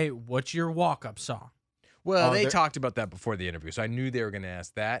 hey, what's your walk-up song? Well, they talked about that before the interview, so I knew they were going to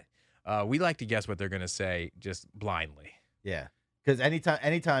ask that. We like to guess what they're going to say just blindly. Yeah, because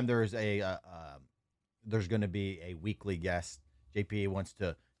anytime there's there's going to be a weekly guest, JP wants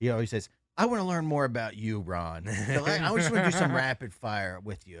to. He always says, "I want to learn more about you, Ron. So I just want to do some rapid fire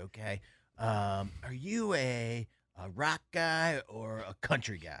with you, okay? Are you a a rock guy or a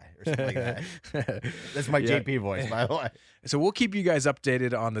country guy or something like that. That's my JP voice, by the way. So we'll keep you guys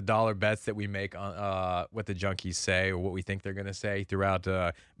updated on the dollar bets that we make on what the junkies say or what we think they're going to say throughout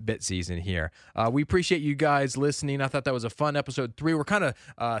bet season here. We appreciate you guys listening. I thought that was a fun episode 3. We're kind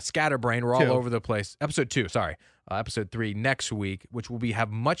of scatterbrained. We're all over the place. Episode 2, sorry. Episode 3 next week, which will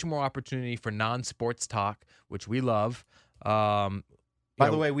have much more opportunity for non-sports talk, which we love. By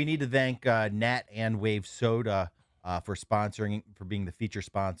the way, we need to thank Nat and Wave Soda for sponsoring, for being the feature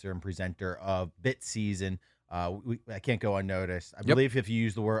sponsor and presenter of Bit Season. I can't go unnoticed. I believe if you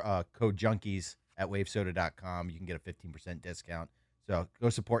use the word code junkies at wavesoda.com, you can get a 15% discount. So go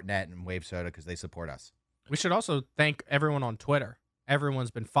support Nat and Wave Soda because they support us. We should also thank everyone on Twitter.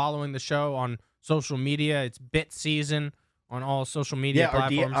 Everyone's been following the show on social media. It's Bit Season on all social media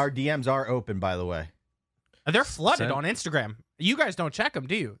platforms. Our DMs are open, by the way. They're flooded on Instagram. You guys don't check them,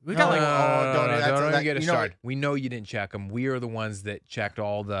 do you? We got don't even get us started. We know you didn't check them. We are the ones that checked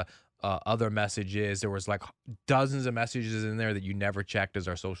all the other messages. There was like dozens of messages in there that you never checked as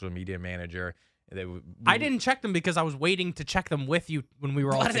our social media manager. I didn't check them because I was waiting to check them with you when we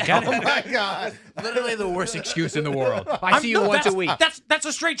were all together. Oh my God! Literally the worst excuse in the world. I see you once a week. That's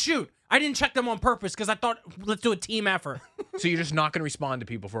a straight shoot. I didn't check them on purpose because I thought, let's do a team effort. So you're just not going to respond to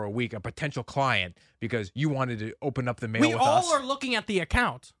people for a week, a potential client, because you wanted to open up the mail with us? We all are looking at the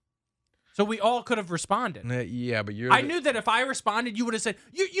account. So we all could have responded. Yeah, but I knew that if I responded, you would have said,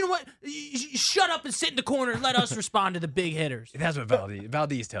 you know what? Shut up and sit in the corner and let us respond to the big hitters. That's what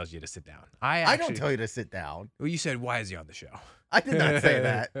Valdez tells you to sit down. I don't tell you to sit down. Well, you said, why is he on the show? I did not say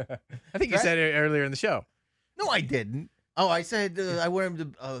that. I think you said it earlier in the show. No, I didn't. Oh, I said I want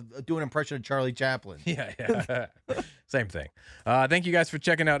him to do an impression of Charlie Chaplin. Yeah. Same thing. Thank you guys for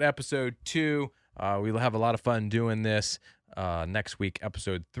checking out episode 2. We'll have a lot of fun doing this. Next week,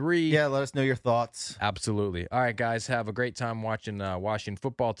 episode 3. Yeah, let us know your thoughts. Absolutely. All right, guys, have a great time watching Washington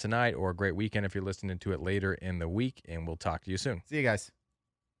football tonight, or a great weekend if you're listening to it later in the week, and we'll talk to you soon. See you guys.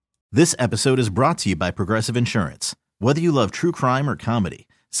 This episode is brought to you by Progressive Insurance. Whether you love true crime or comedy,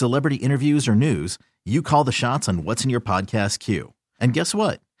 celebrity interviews or news, you call the shots on what's in your podcast queue. And guess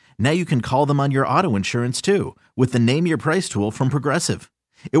what? Now you can call them on your auto insurance too with the Name Your Price tool from Progressive.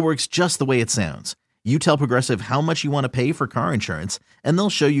 It works just the way it sounds. You tell Progressive how much you want to pay for car insurance, and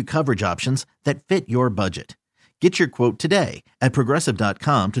they'll show you coverage options that fit your budget. Get your quote today at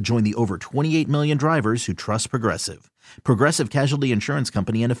Progressive.com to join the over 28 million drivers who trust Progressive. Progressive Casualty Insurance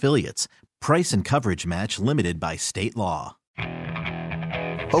Company and Affiliates. Price and coverage match limited by state law.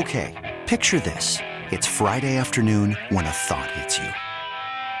 Okay, picture this. It's Friday afternoon when a thought hits you.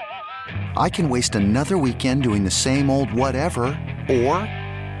 I can waste another weekend doing the same old whatever, or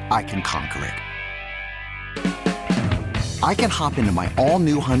I can conquer it. I can hop into my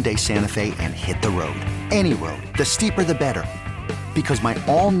all-new Hyundai Santa Fe and hit the road. Any road. The steeper, the better. Because my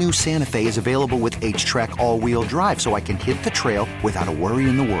all-new Santa Fe is available with H-Track all-wheel drive, so I can hit the trail without a worry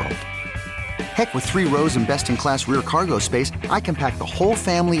in the world. Heck, with 3 rows and best-in-class rear cargo space, I can pack the whole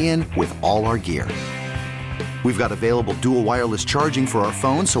family in with all our gear. We've got available dual wireless charging for our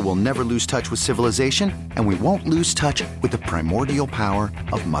phones, so we'll never lose touch with civilization, and we won't lose touch with the primordial power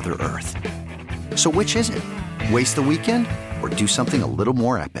of Mother Earth. So which is it? Waste the weekend or do something a little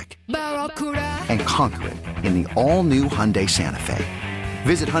more epic? And conquer it in the all-new Hyundai Santa Fe.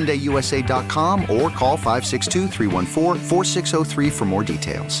 Visit HyundaiUSA.com or call 562-314-4603 for more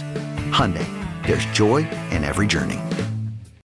details. Hyundai, there's joy in every journey.